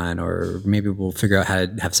want, or maybe we'll figure out how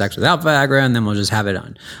to have sex without Viagra, and then we'll just have it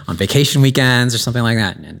on vacation weekends or something like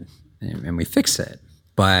that, and we fix it.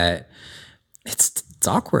 But it's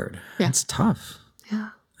awkward. Yeah. It's tough. Yeah.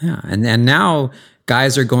 Yeah, and now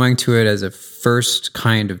guys are going to it as a first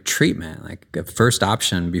kind of treatment, like a first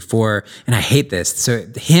option before. And I hate this. So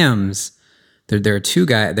Hims, there are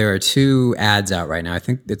two ads out right now. I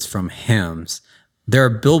think it's from Hims. There are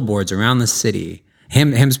billboards around the city.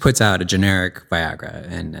 Hims puts out a generic Viagra,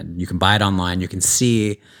 and you can buy it online. You can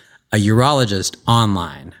see a urologist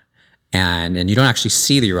online. And you don't actually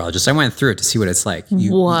see the urologist. I went through it to see what it's like.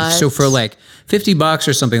 So for $50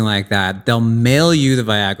 or something like that, they'll mail you the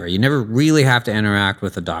Viagra. You never really have to interact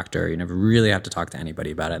with a doctor. You never really have to talk to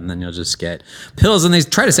anybody about it. And then you'll just get pills, and they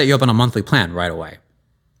try to set you up on a monthly plan right away.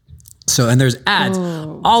 So, and there's ads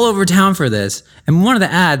all over town for this. And one of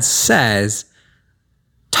the ads says,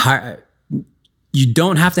 you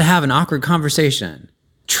don't have to have an awkward conversation.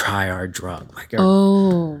 Try our drug.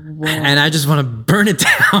 And I just want to burn it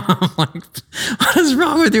down. I'm like, what is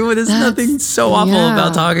wrong with you? There's nothing so awful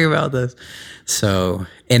about talking about this. So,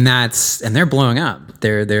 and they're blowing up.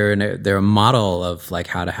 They're a model of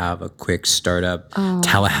how to have a quick startup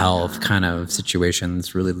telehealth kind of situation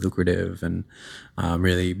that's really lucrative and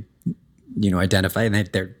really, identify. And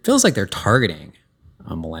it feels like they're targeting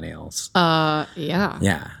millennials. Yeah.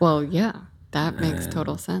 Yeah. Well, yeah, that makes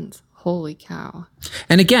total sense. Holy cow.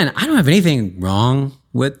 And again, I don't have anything wrong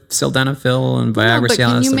with sildenafil and Viagra, Cialis,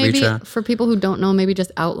 can you maybe, Lyrica. for people who don't know, maybe just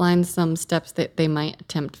outline some steps that they might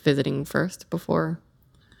attempt visiting first before?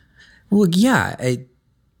 Well, yeah.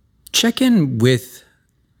 Check in with...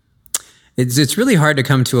 It's really hard to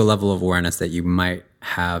come to a level of awareness that you might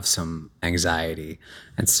have some anxiety.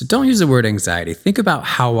 And so don't use the word anxiety. Think about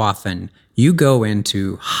how often you go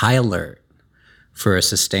into high alert for a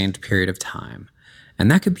sustained period of time. And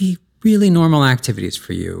that could be really normal activities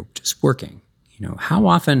for you, just working. How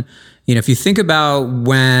often, if you think about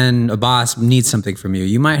when a boss needs something from you,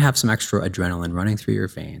 you might have some extra adrenaline running through your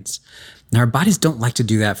veins. Now, our bodies don't like to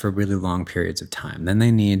do that for really long periods of time. Then they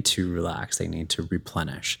need to relax. They need to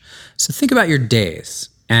replenish. So think about your days.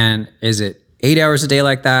 And is it 8 hours a day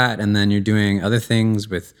like that? And then you're doing other things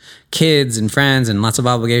with kids and friends and lots of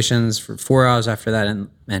obligations for 4 hours after that.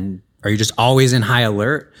 And are you just always in high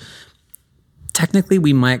alert? Technically,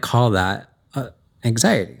 we might call that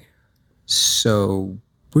anxiety. So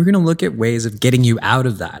we're going to look at ways of getting you out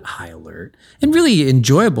of that high alert and really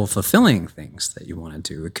enjoyable, fulfilling things that you want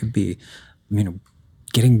to do. It could be,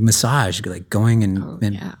 getting massage, going and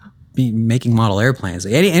making model airplanes.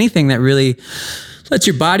 Anything that really lets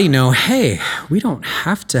your body know, hey, we don't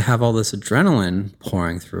have to have all this adrenaline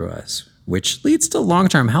pouring through us, which leads to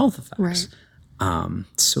long-term health effects. Right.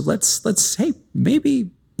 So let's hey,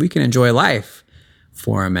 maybe we can enjoy life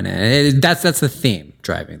for a minute. That's the theme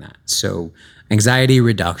driving that. So anxiety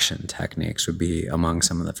reduction techniques would be among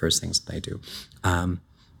some of the first things that they do.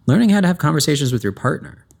 Learning how to have conversations with your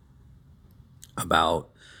partner about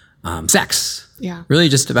sex. Yeah. Really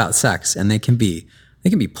just about sex. And they can be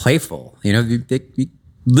playful.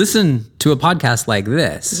 listen to a podcast like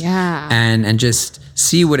this. Yeah. And just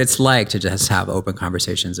see what it's like to just have open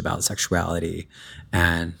conversations about sexuality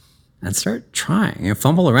and start trying,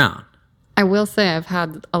 fumble around. I will say I've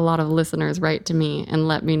had a lot of listeners write to me and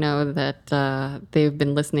let me know that they've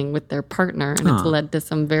been listening with their partner, and it's led to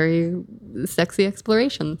some very sexy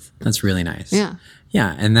explorations. That's really nice. Yeah.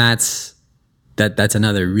 Yeah. And that's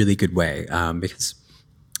another really good way, because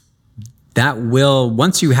that will,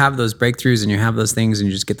 once you have those breakthroughs and you have those things and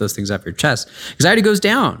you just get those things off your chest, anxiety goes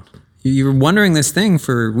down. You were wondering this thing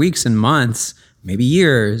for weeks and months, maybe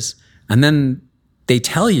years, and then they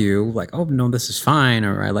tell you like, oh no, this is fine,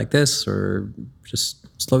 or I like this, or just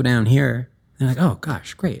slow down here. And you're like, oh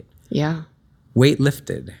gosh, great. Yeah. Weight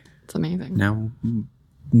lifted. It's amazing.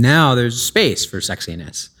 Now there's space for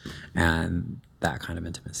sexiness and that kind of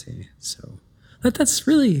intimacy. So that's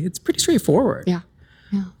really, it's pretty straightforward. Yeah.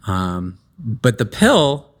 Yeah. But the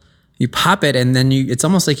pill, you pop it and then it's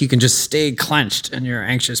almost like you can just stay clenched in your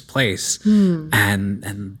anxious place. And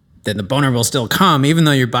then the boner will still come, even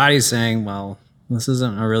though your body's saying, well, this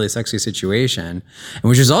isn't a really sexy situation. And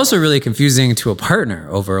which is also really confusing to a partner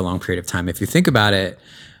over a long period of time. If you think about it,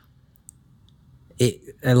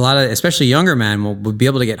 a lot of, especially younger men, will be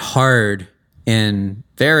able to get hard in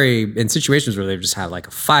situations where they've just had like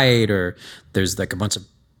a fight, or there's like a bunch of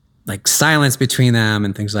like silence between them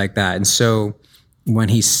and things like that. And so when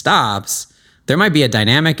he stops, there might be a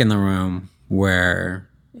dynamic in the room where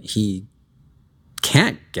he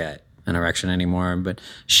can't get an erection anymore, but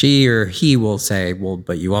she or he will say, well,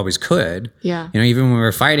 but you always could. Yeah. Even when we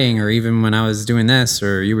were fighting, or even when I was doing this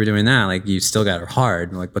or you were doing that, like you still got her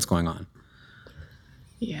hard. Like, what's going on?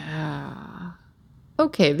 Yeah.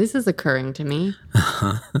 Okay, this is occurring to me.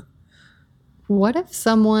 What if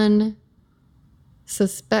someone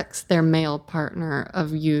suspects their male partner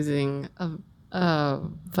of using a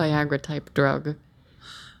Viagra type drug?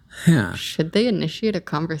 Yeah. Should they initiate a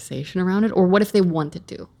conversation around it? Or what if they wanted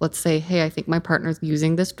to? Let's say, hey, I think my partner's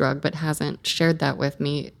using this drug but hasn't shared that with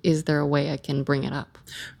me. Is there a way I can bring it up?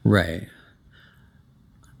 Right.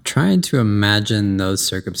 Trying to imagine those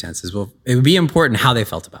circumstances. Well, it would be important how they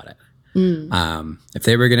felt about it. If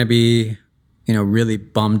they were going to be, really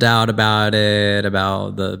bummed out about it,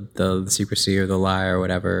 about the secrecy or the lie or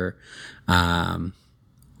whatever,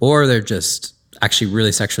 or they're just actually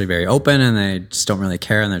really sexually very open and they just don't really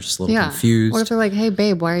care and they're just a little confused. What if they're like, hey,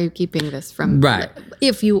 babe, why are you keeping this from me? Right.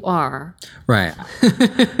 If you are. Right.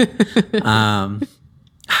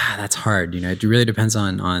 That's hard. It really depends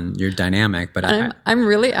on your dynamic. But I'm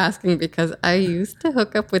really asking because I used to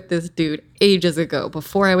hook up with this dude ages ago,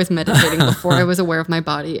 before I was meditating, before I was aware of my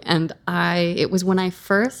body. And it was when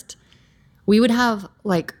we would have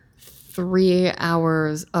like 3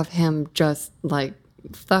 hours of him just like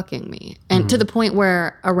fucking me. And to the point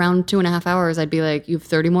where around 2.5 hours, I'd be like, you have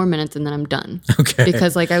 30 more minutes and then I'm done. Okay.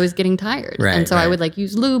 Because like I was getting tired. Right, and so right. I would like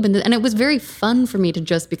use lube and it was very fun for me to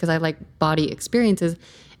just, because I like body experiences.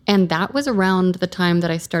 And that was around the time that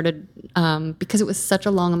I started, because it was such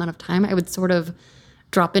a long amount of time, I would sort of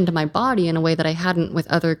drop into my body in a way that I hadn't with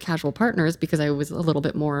other casual partners, because I was a little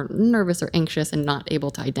bit more nervous or anxious and not able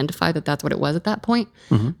to identify that that's what it was at that point.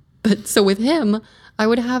 But so with him, I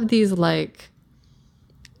would have these like,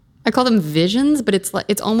 I call them visions, but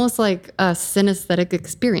it's almost like a synesthetic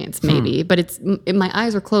experience maybe, but my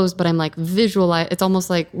eyes are closed, but I'm like visualize. It's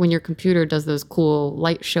almost like when your computer does those cool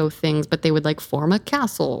light show things, but they would like form a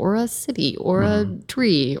castle or a city or a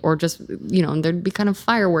tree, or just, there'd be kind of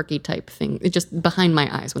fireworky type thing. It's just behind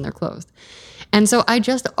my eyes when they're closed. And so I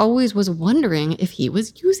just always was wondering if he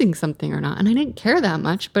was using something or not. And I didn't care that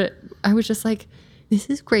much, but I was just like, this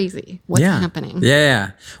is crazy. What's happening?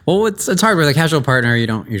 Yeah. Well, it's hard with a casual partner. You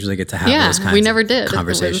don't usually get to have those kinds of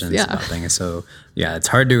conversations about things. So it's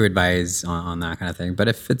hard to advise on that kind of thing. But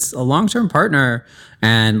if it's a long-term partner,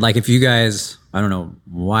 and like if you guys, I don't know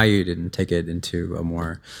why you didn't take it into a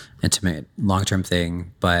more intimate long-term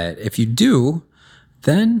thing, but if you do,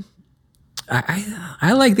 then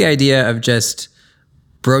I like the idea of just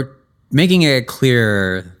making it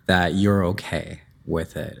clear that you're okay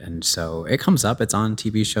with it. And so it comes up, it's on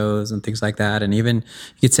TV shows and things like that. And even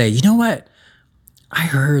you could say, you know what? I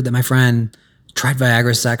heard that my friend tried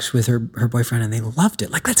Viagra sex with her boyfriend and they loved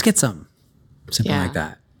it. Like, let's get some. Something like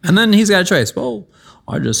that. And then he's got a choice. Well,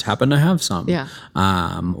 I just happen to have some. Yeah.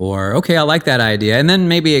 Or, okay, I like that idea. And then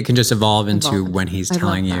maybe it can just evolve into when he's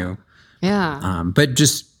telling you. Yeah. But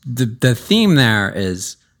just the theme there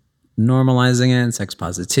is normalizing it, sex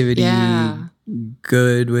positivity,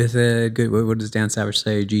 good with it. Good. What does Dan Savage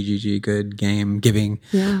say? GGG, good game, giving.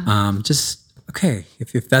 Yeah. Just okay,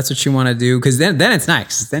 if that's what you want to do, because then it's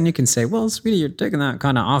nice. Then you can say, well, sweetie, you're taking that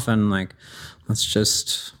kind of often. Like, let's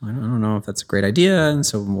just, I don't know if that's a great idea. And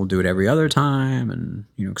so we'll do it every other time and,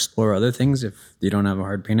 explore other things if you don't have a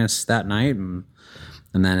hard penis that night. And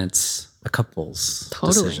then it's a couple's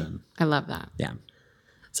decision. I love that. Yeah.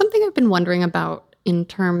 Something I've been wondering about in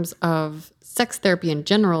terms of sex therapy in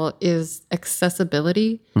general is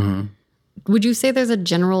accessibility. Mm-hmm. Would you say there's a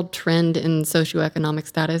general trend in socioeconomic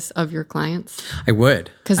status of your clients? I would.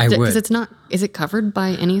 Because it's not, is it covered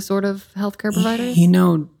by any sort of healthcare provider?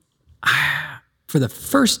 For the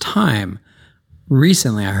first time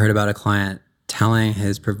recently, I heard about a client telling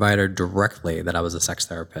his provider directly that I was a sex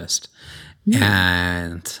therapist. Mm.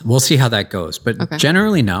 And we'll see how that goes. But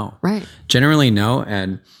generally, no. Right. Generally, no.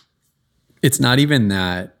 And it's not even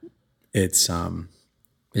that it's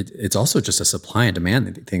also just a supply and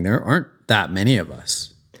demand thing. There aren't that many of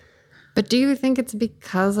us. But do you think it's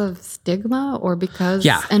because of stigma or because...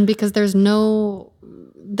 Yeah. And because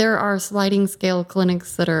there are sliding scale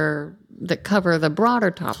clinics that cover the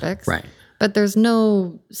broader topics. Right. But there's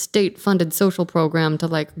no state-funded social program to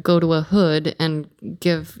like go to a hood and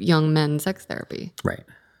give young men sex therapy. Right.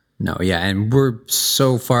 No, yeah. And we're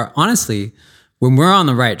so far... Honestly, when we're on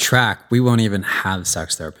the right track, we won't even have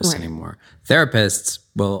sex therapists anymore. Therapists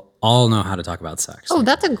will all know how to talk about sex. Oh,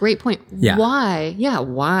 that's a great point. Yeah. Why? Yeah.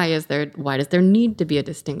 Why does there need to be a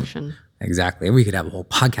distinction? Exactly. We could have a whole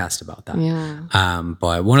podcast about that. Yeah.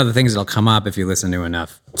 But one of the things that'll come up if you listen to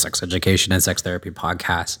enough sex education and sex therapy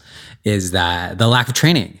podcasts is that the lack of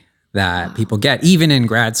training that people get, even in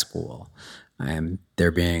grad school.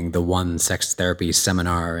 There being the one sex therapy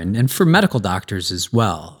seminar and for medical doctors as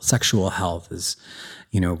well. Sexual health is,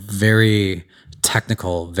 very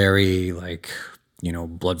technical, very like,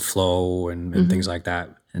 blood flow and things like that,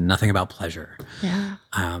 and nothing about pleasure. Yeah.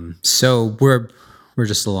 So we're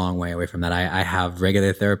just a long way away from that. I have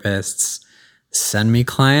regular therapists send me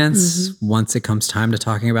clients once it comes time to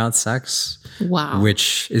talking about sex. Wow.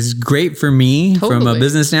 Which is great for me from a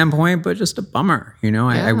business standpoint, but just a bummer.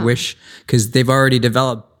 I wish, because they've already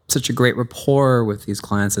developed such a great rapport with these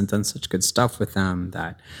clients and done such good stuff with them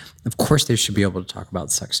that, of course, they should be able to talk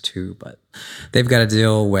about sex too, but they've got to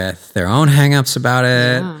deal with their own hangups about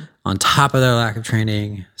it on top of their lack of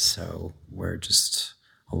training. So we're just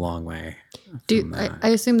a long way. I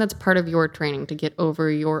assume that's part of your training to get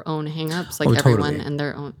over your own hangups, like everyone and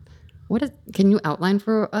their own. Can you outline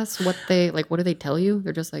for us what do they tell you?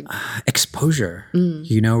 They're just like exposure,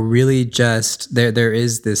 really just there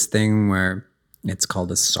is this thing where it's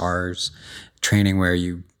called a SARS training where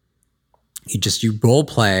you role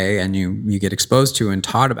play and you get exposed to and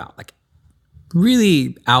taught about like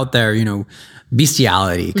really out there,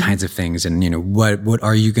 bestiality kinds of things. And, what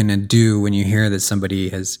are you going to do when you hear that somebody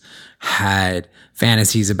has had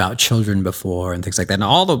fantasies about children before and things like that. And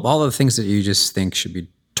all the things that you just think should be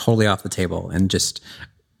totally off the table, and just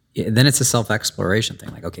then it's a self-exploration thing.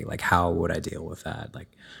 Like, okay, like how would I deal with that? Like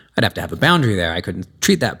I'd have to have a boundary there. I couldn't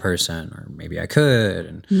treat that person, or maybe I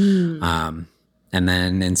could. And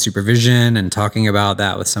then in supervision and talking about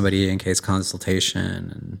that with somebody in case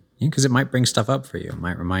consultation, and because it might bring stuff up for you. It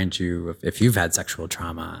might remind you if you've had sexual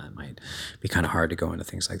trauma. It might be kind of hard to go into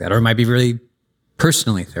things like that, or it might be really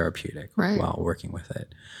personally therapeutic while working with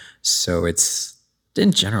it. So it's,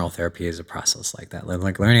 in general, therapy is a process like that.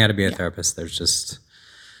 Like learning how to be a therapist, there's just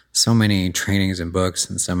so many trainings and books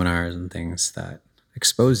and seminars and things that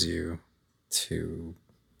expose you to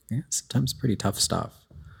sometimes pretty tough stuff.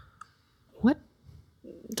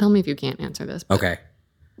 Tell me if you can't answer this. Okay.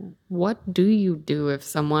 What do you do if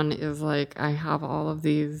someone is like, I have all of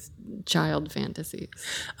these child fantasies?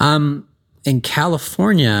 In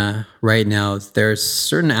California right now, there's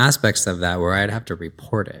certain aspects of that where I'd have to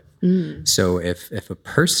report it. So if a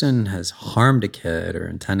person has harmed a kid or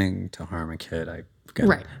intending to harm a kid, I've got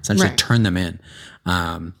to essentially turn them in.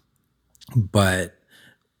 But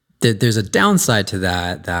there's a downside to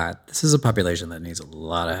that this is a population that needs a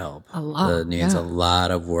lot of help. That needs a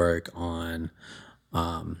lot of work on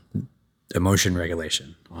emotion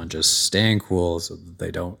regulation, on just staying cool so that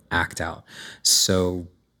they don't act out. So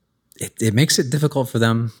it makes it difficult for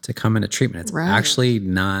them to come into treatment. It's actually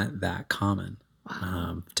not that common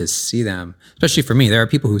to see them, especially for me. There are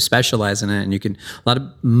people who specialize in it, and you can,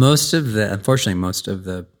 unfortunately, most of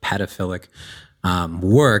the pedophilic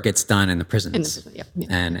work gets done in the prisons,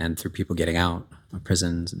 and through people getting out of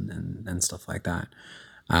prisons and stuff like that.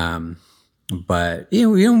 But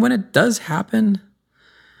when it does happen,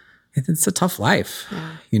 it's a tough life.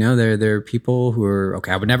 There are people who are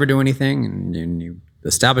okay. I would never do anything, and you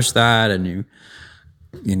establish that, and you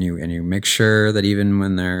make sure that even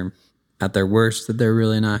when they're at their worst that they're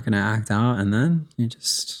really not going to act out, and then you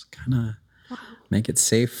just kind of make it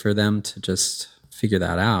safe for them to just figure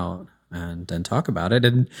that out and then talk about it.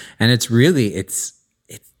 And it's really it's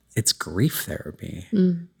grief therapy.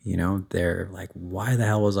 You know, they're like, why the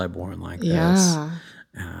hell was I born like this?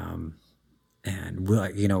 And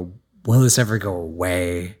will this ever go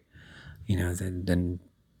away? You know, then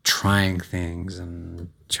trying things and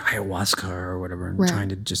ayahuasca or whatever, and trying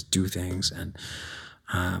to just do things. And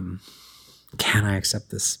can I accept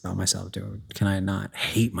this about myself? Can I not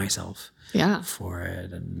hate myself for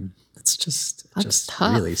it? And it's just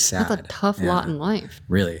tough. Really sad. That's a tough lot in life.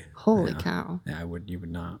 Really. Holy cow. Yeah, you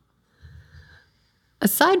would not.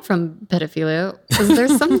 Aside from pedophilia, was there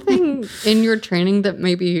something in your training that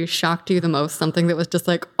maybe shocked you the most? Something that was just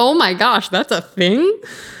like, oh my gosh, that's a thing?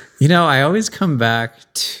 You know, I always come back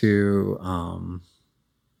to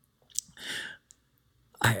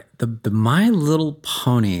the My Little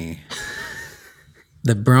Pony,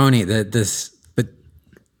 the brony, but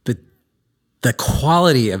the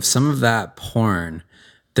quality of some of that porn.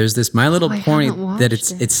 There's this My Little Pony that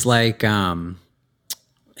it's like I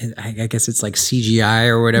guess it's like CGI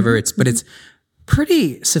or whatever. But it's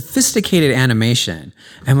pretty sophisticated animation.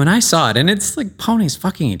 And when I saw it, and it's like ponies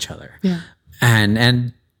fucking each other. Yeah.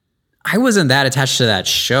 And I wasn't that attached to that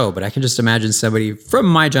show, but I can just imagine somebody from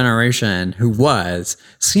my generation who was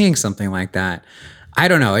seeing something like that. I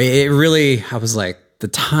don't know. It really, I was like, the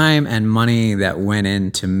time and money that went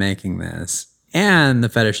into making this and the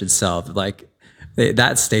fetish itself, like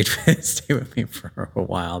that stayed with me for a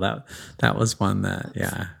while. That was one that,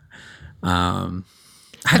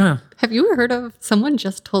 I don't know. Have you heard of, someone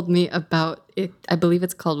just told me about it, I believe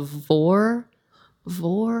it's called Vor.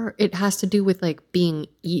 It has to do with like being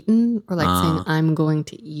eaten, or like saying I'm going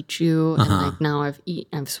to eat you, and like now I've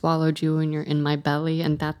swallowed you and you're in my belly,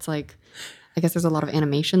 and that's like, I guess there's a lot of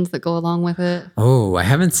animations that go along with it. Oh, I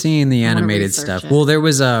haven't seen the animated stuff. Well, there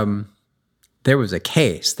was a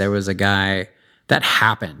case. There was a guy that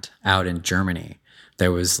happened out in Germany.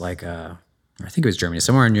 There was like I think it was Germany,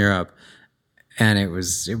 somewhere in Europe, and it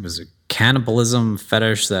was a cannibalism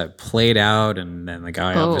fetish that played out, and then the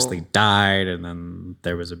guy obviously died, and then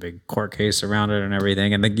there was a big court case around it and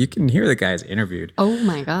everything, and you can hear the guys interviewed. Oh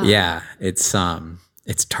my god. Yeah, it's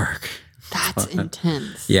dark. That's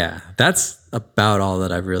intense. Yeah, that's about all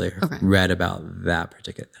that I've really read about that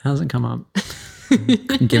particular. It hasn't come up.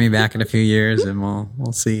 Give me back in a few years and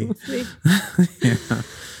we'll see. Yeah.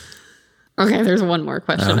 Okay, there's one more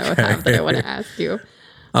question I would have that I want to ask you.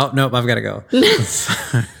 Oh, nope, I've got to go.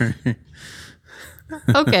 Sorry.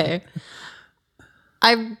 Okay.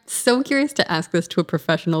 I'm so curious to ask this to a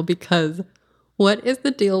professional, because what is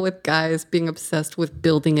the deal with guys being obsessed with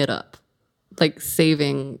building it up? Like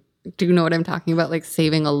saving, do you know what I'm talking about? Like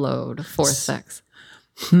saving a load for sex.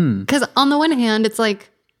 Because on the one hand, it's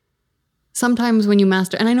like sometimes when you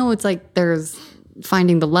master, and I know it's like there's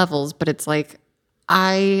finding the levels, but it's like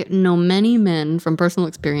I know many men from personal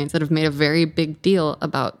experience that have made a very big deal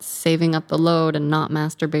about saving up the load and not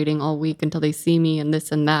masturbating all week until they see me and this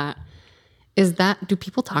and that. Do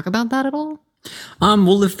people talk about that at all?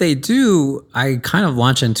 Well, if they do, I kind of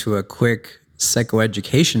launch into a quick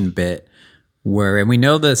psychoeducation bit and we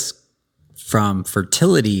know this from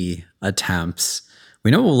fertility attempts.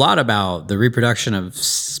 We know a lot about the reproduction of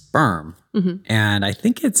sperm. And I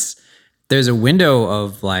think there's a window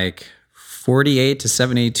of like 48 to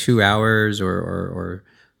 72 hours or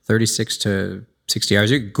 36 to 60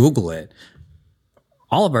 hours. You can Google it.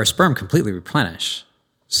 All of our sperm completely replenish.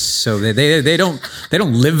 So they don't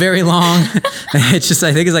live very long. It's just,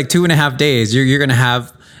 I think it's like 2.5 days. You're going to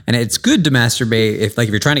have, and it's good to masturbate if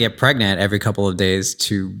you're trying to get pregnant every couple of days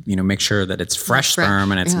to, make sure that it's fresh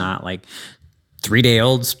sperm and it's not like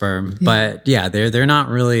 3-day-old sperm. But yeah, they're not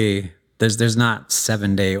really, there's not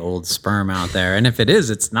 7-day-old sperm out there. And if it is,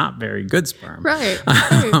 it's not very good sperm. Right.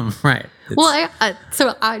 Right. Well, I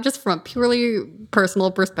just from a purely personal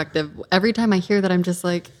perspective, every time I hear that, I'm just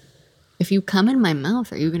like, if you come in my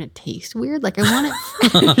mouth, are you going to taste weird? Like, I want it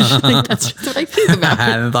fresh. Like, that's just what I think about. I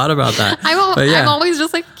hadn't thought about that. I'm always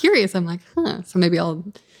just like curious. I'm like, so maybe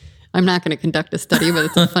I'm not going to conduct a study, but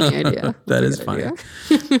it's a funny idea. That is funny.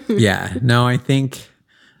 Yeah. No, I think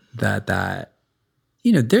that,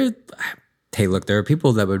 hey, look, there are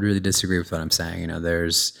people that would really disagree with what I'm saying.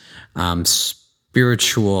 There's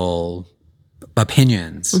spiritual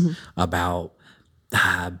opinions about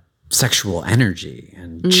sexual energy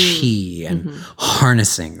and chi and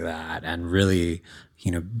harnessing that and really,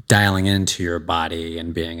 dialing into your body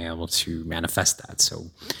and being able to manifest that. So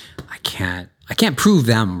I can't prove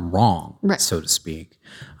them wrong, so to speak.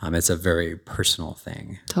 It's a very personal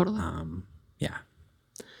thing. Totally. Yeah.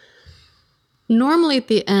 Normally at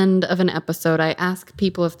the end of an episode, I ask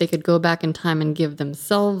people if they could go back in time and give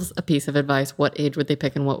themselves a piece of advice. What age would they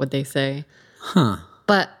pick and what would they say?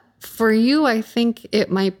 But for you, I think it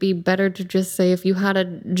might be better to just say if you had a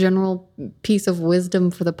general piece of wisdom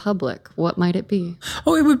for the public, what might it be?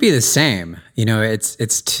 Oh, it would be the same.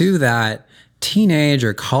 It's to that teenage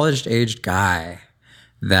or college-aged guy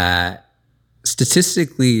that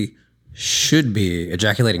statistically should be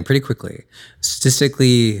ejaculating pretty quickly,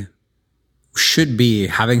 statistically should be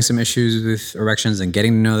having some issues with erections and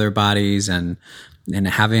getting to know their bodies and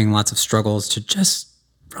having lots of struggles, to just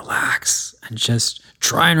relax and just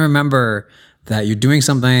try and remember that you're doing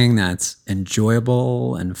something that's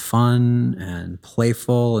enjoyable and fun and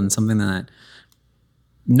playful and something that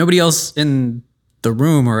nobody else in the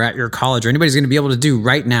room or at your college or anybody's going to be able to do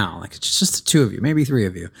right now. Like, it's just the two of you, maybe three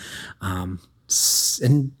of you. And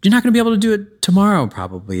you're not going to be able to do it tomorrow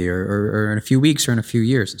probably, or in a few weeks or in a few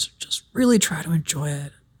years. So just really try to enjoy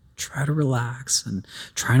it, try to relax, and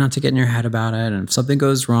try not to get in your head about it. And if something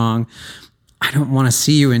goes wrong, I don't want to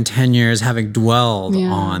see you in 10 years having dwelled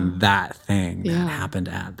on that thing that happened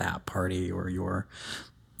at that party or your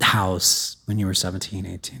house when you were 17,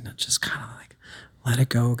 18. Just kind of like, let it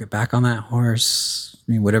go, get back on that horse.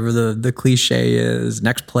 I mean, whatever the cliche is,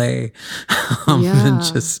 next play. And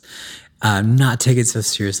just not take it so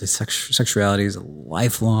seriously. Sexuality is a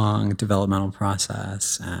lifelong developmental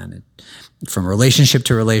process. And from relationship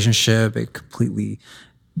to relationship, it completely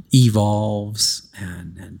evolves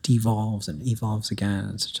and devolves and evolves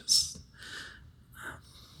again. It's just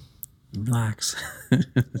relax.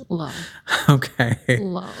 Love. Okay.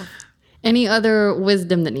 Love. Any other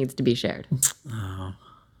wisdom that needs to be shared?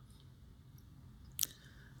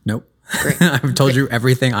 Nope. I've told you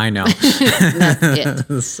everything I know. That's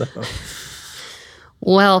it. So.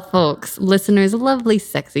 Well, folks, listeners, lovely,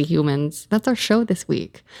 sexy humans, that's our show this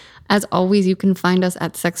week. As always, you can find us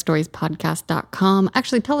at sexstoriespodcast.com.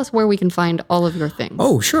 Actually, tell us where we can find all of your things.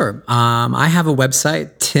 Oh, sure. I have a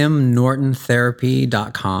website,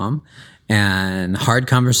 timnortontherapy.com. And Hard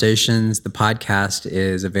Conversations, the podcast,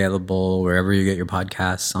 is available wherever you get your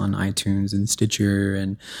podcasts, on iTunes and Stitcher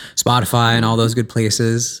and Spotify and all those good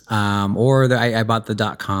places. I bought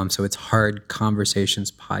the .com, so it's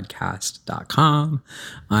hardconversationspodcast.com.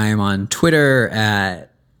 I'm on Twitter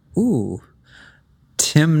at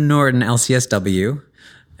Tim Norton LCSW,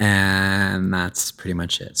 and that's pretty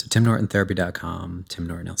much it. So timnortontherapy.com, Tim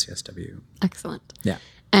Norton LCSW. Excellent. Yeah.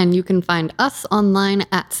 And you can find us online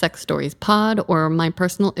at Sex Stories Pod, or my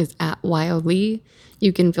personal is at YOLee.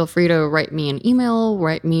 You can feel free to write me an email,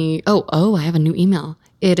 write me, I have a new email.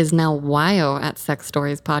 It is now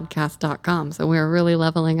YO@sexstoriespodcast.com. So we're really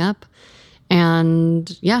leveling up.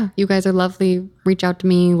 And yeah, you guys are lovely. Reach out to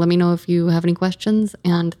me. Let me know if you have any questions.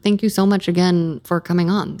 And thank you so much again for coming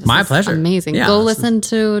on. My pleasure. Amazing. Yeah, Go listen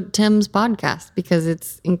to Tim's podcast because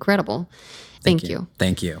it's incredible. Thank you.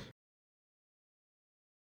 Thank you.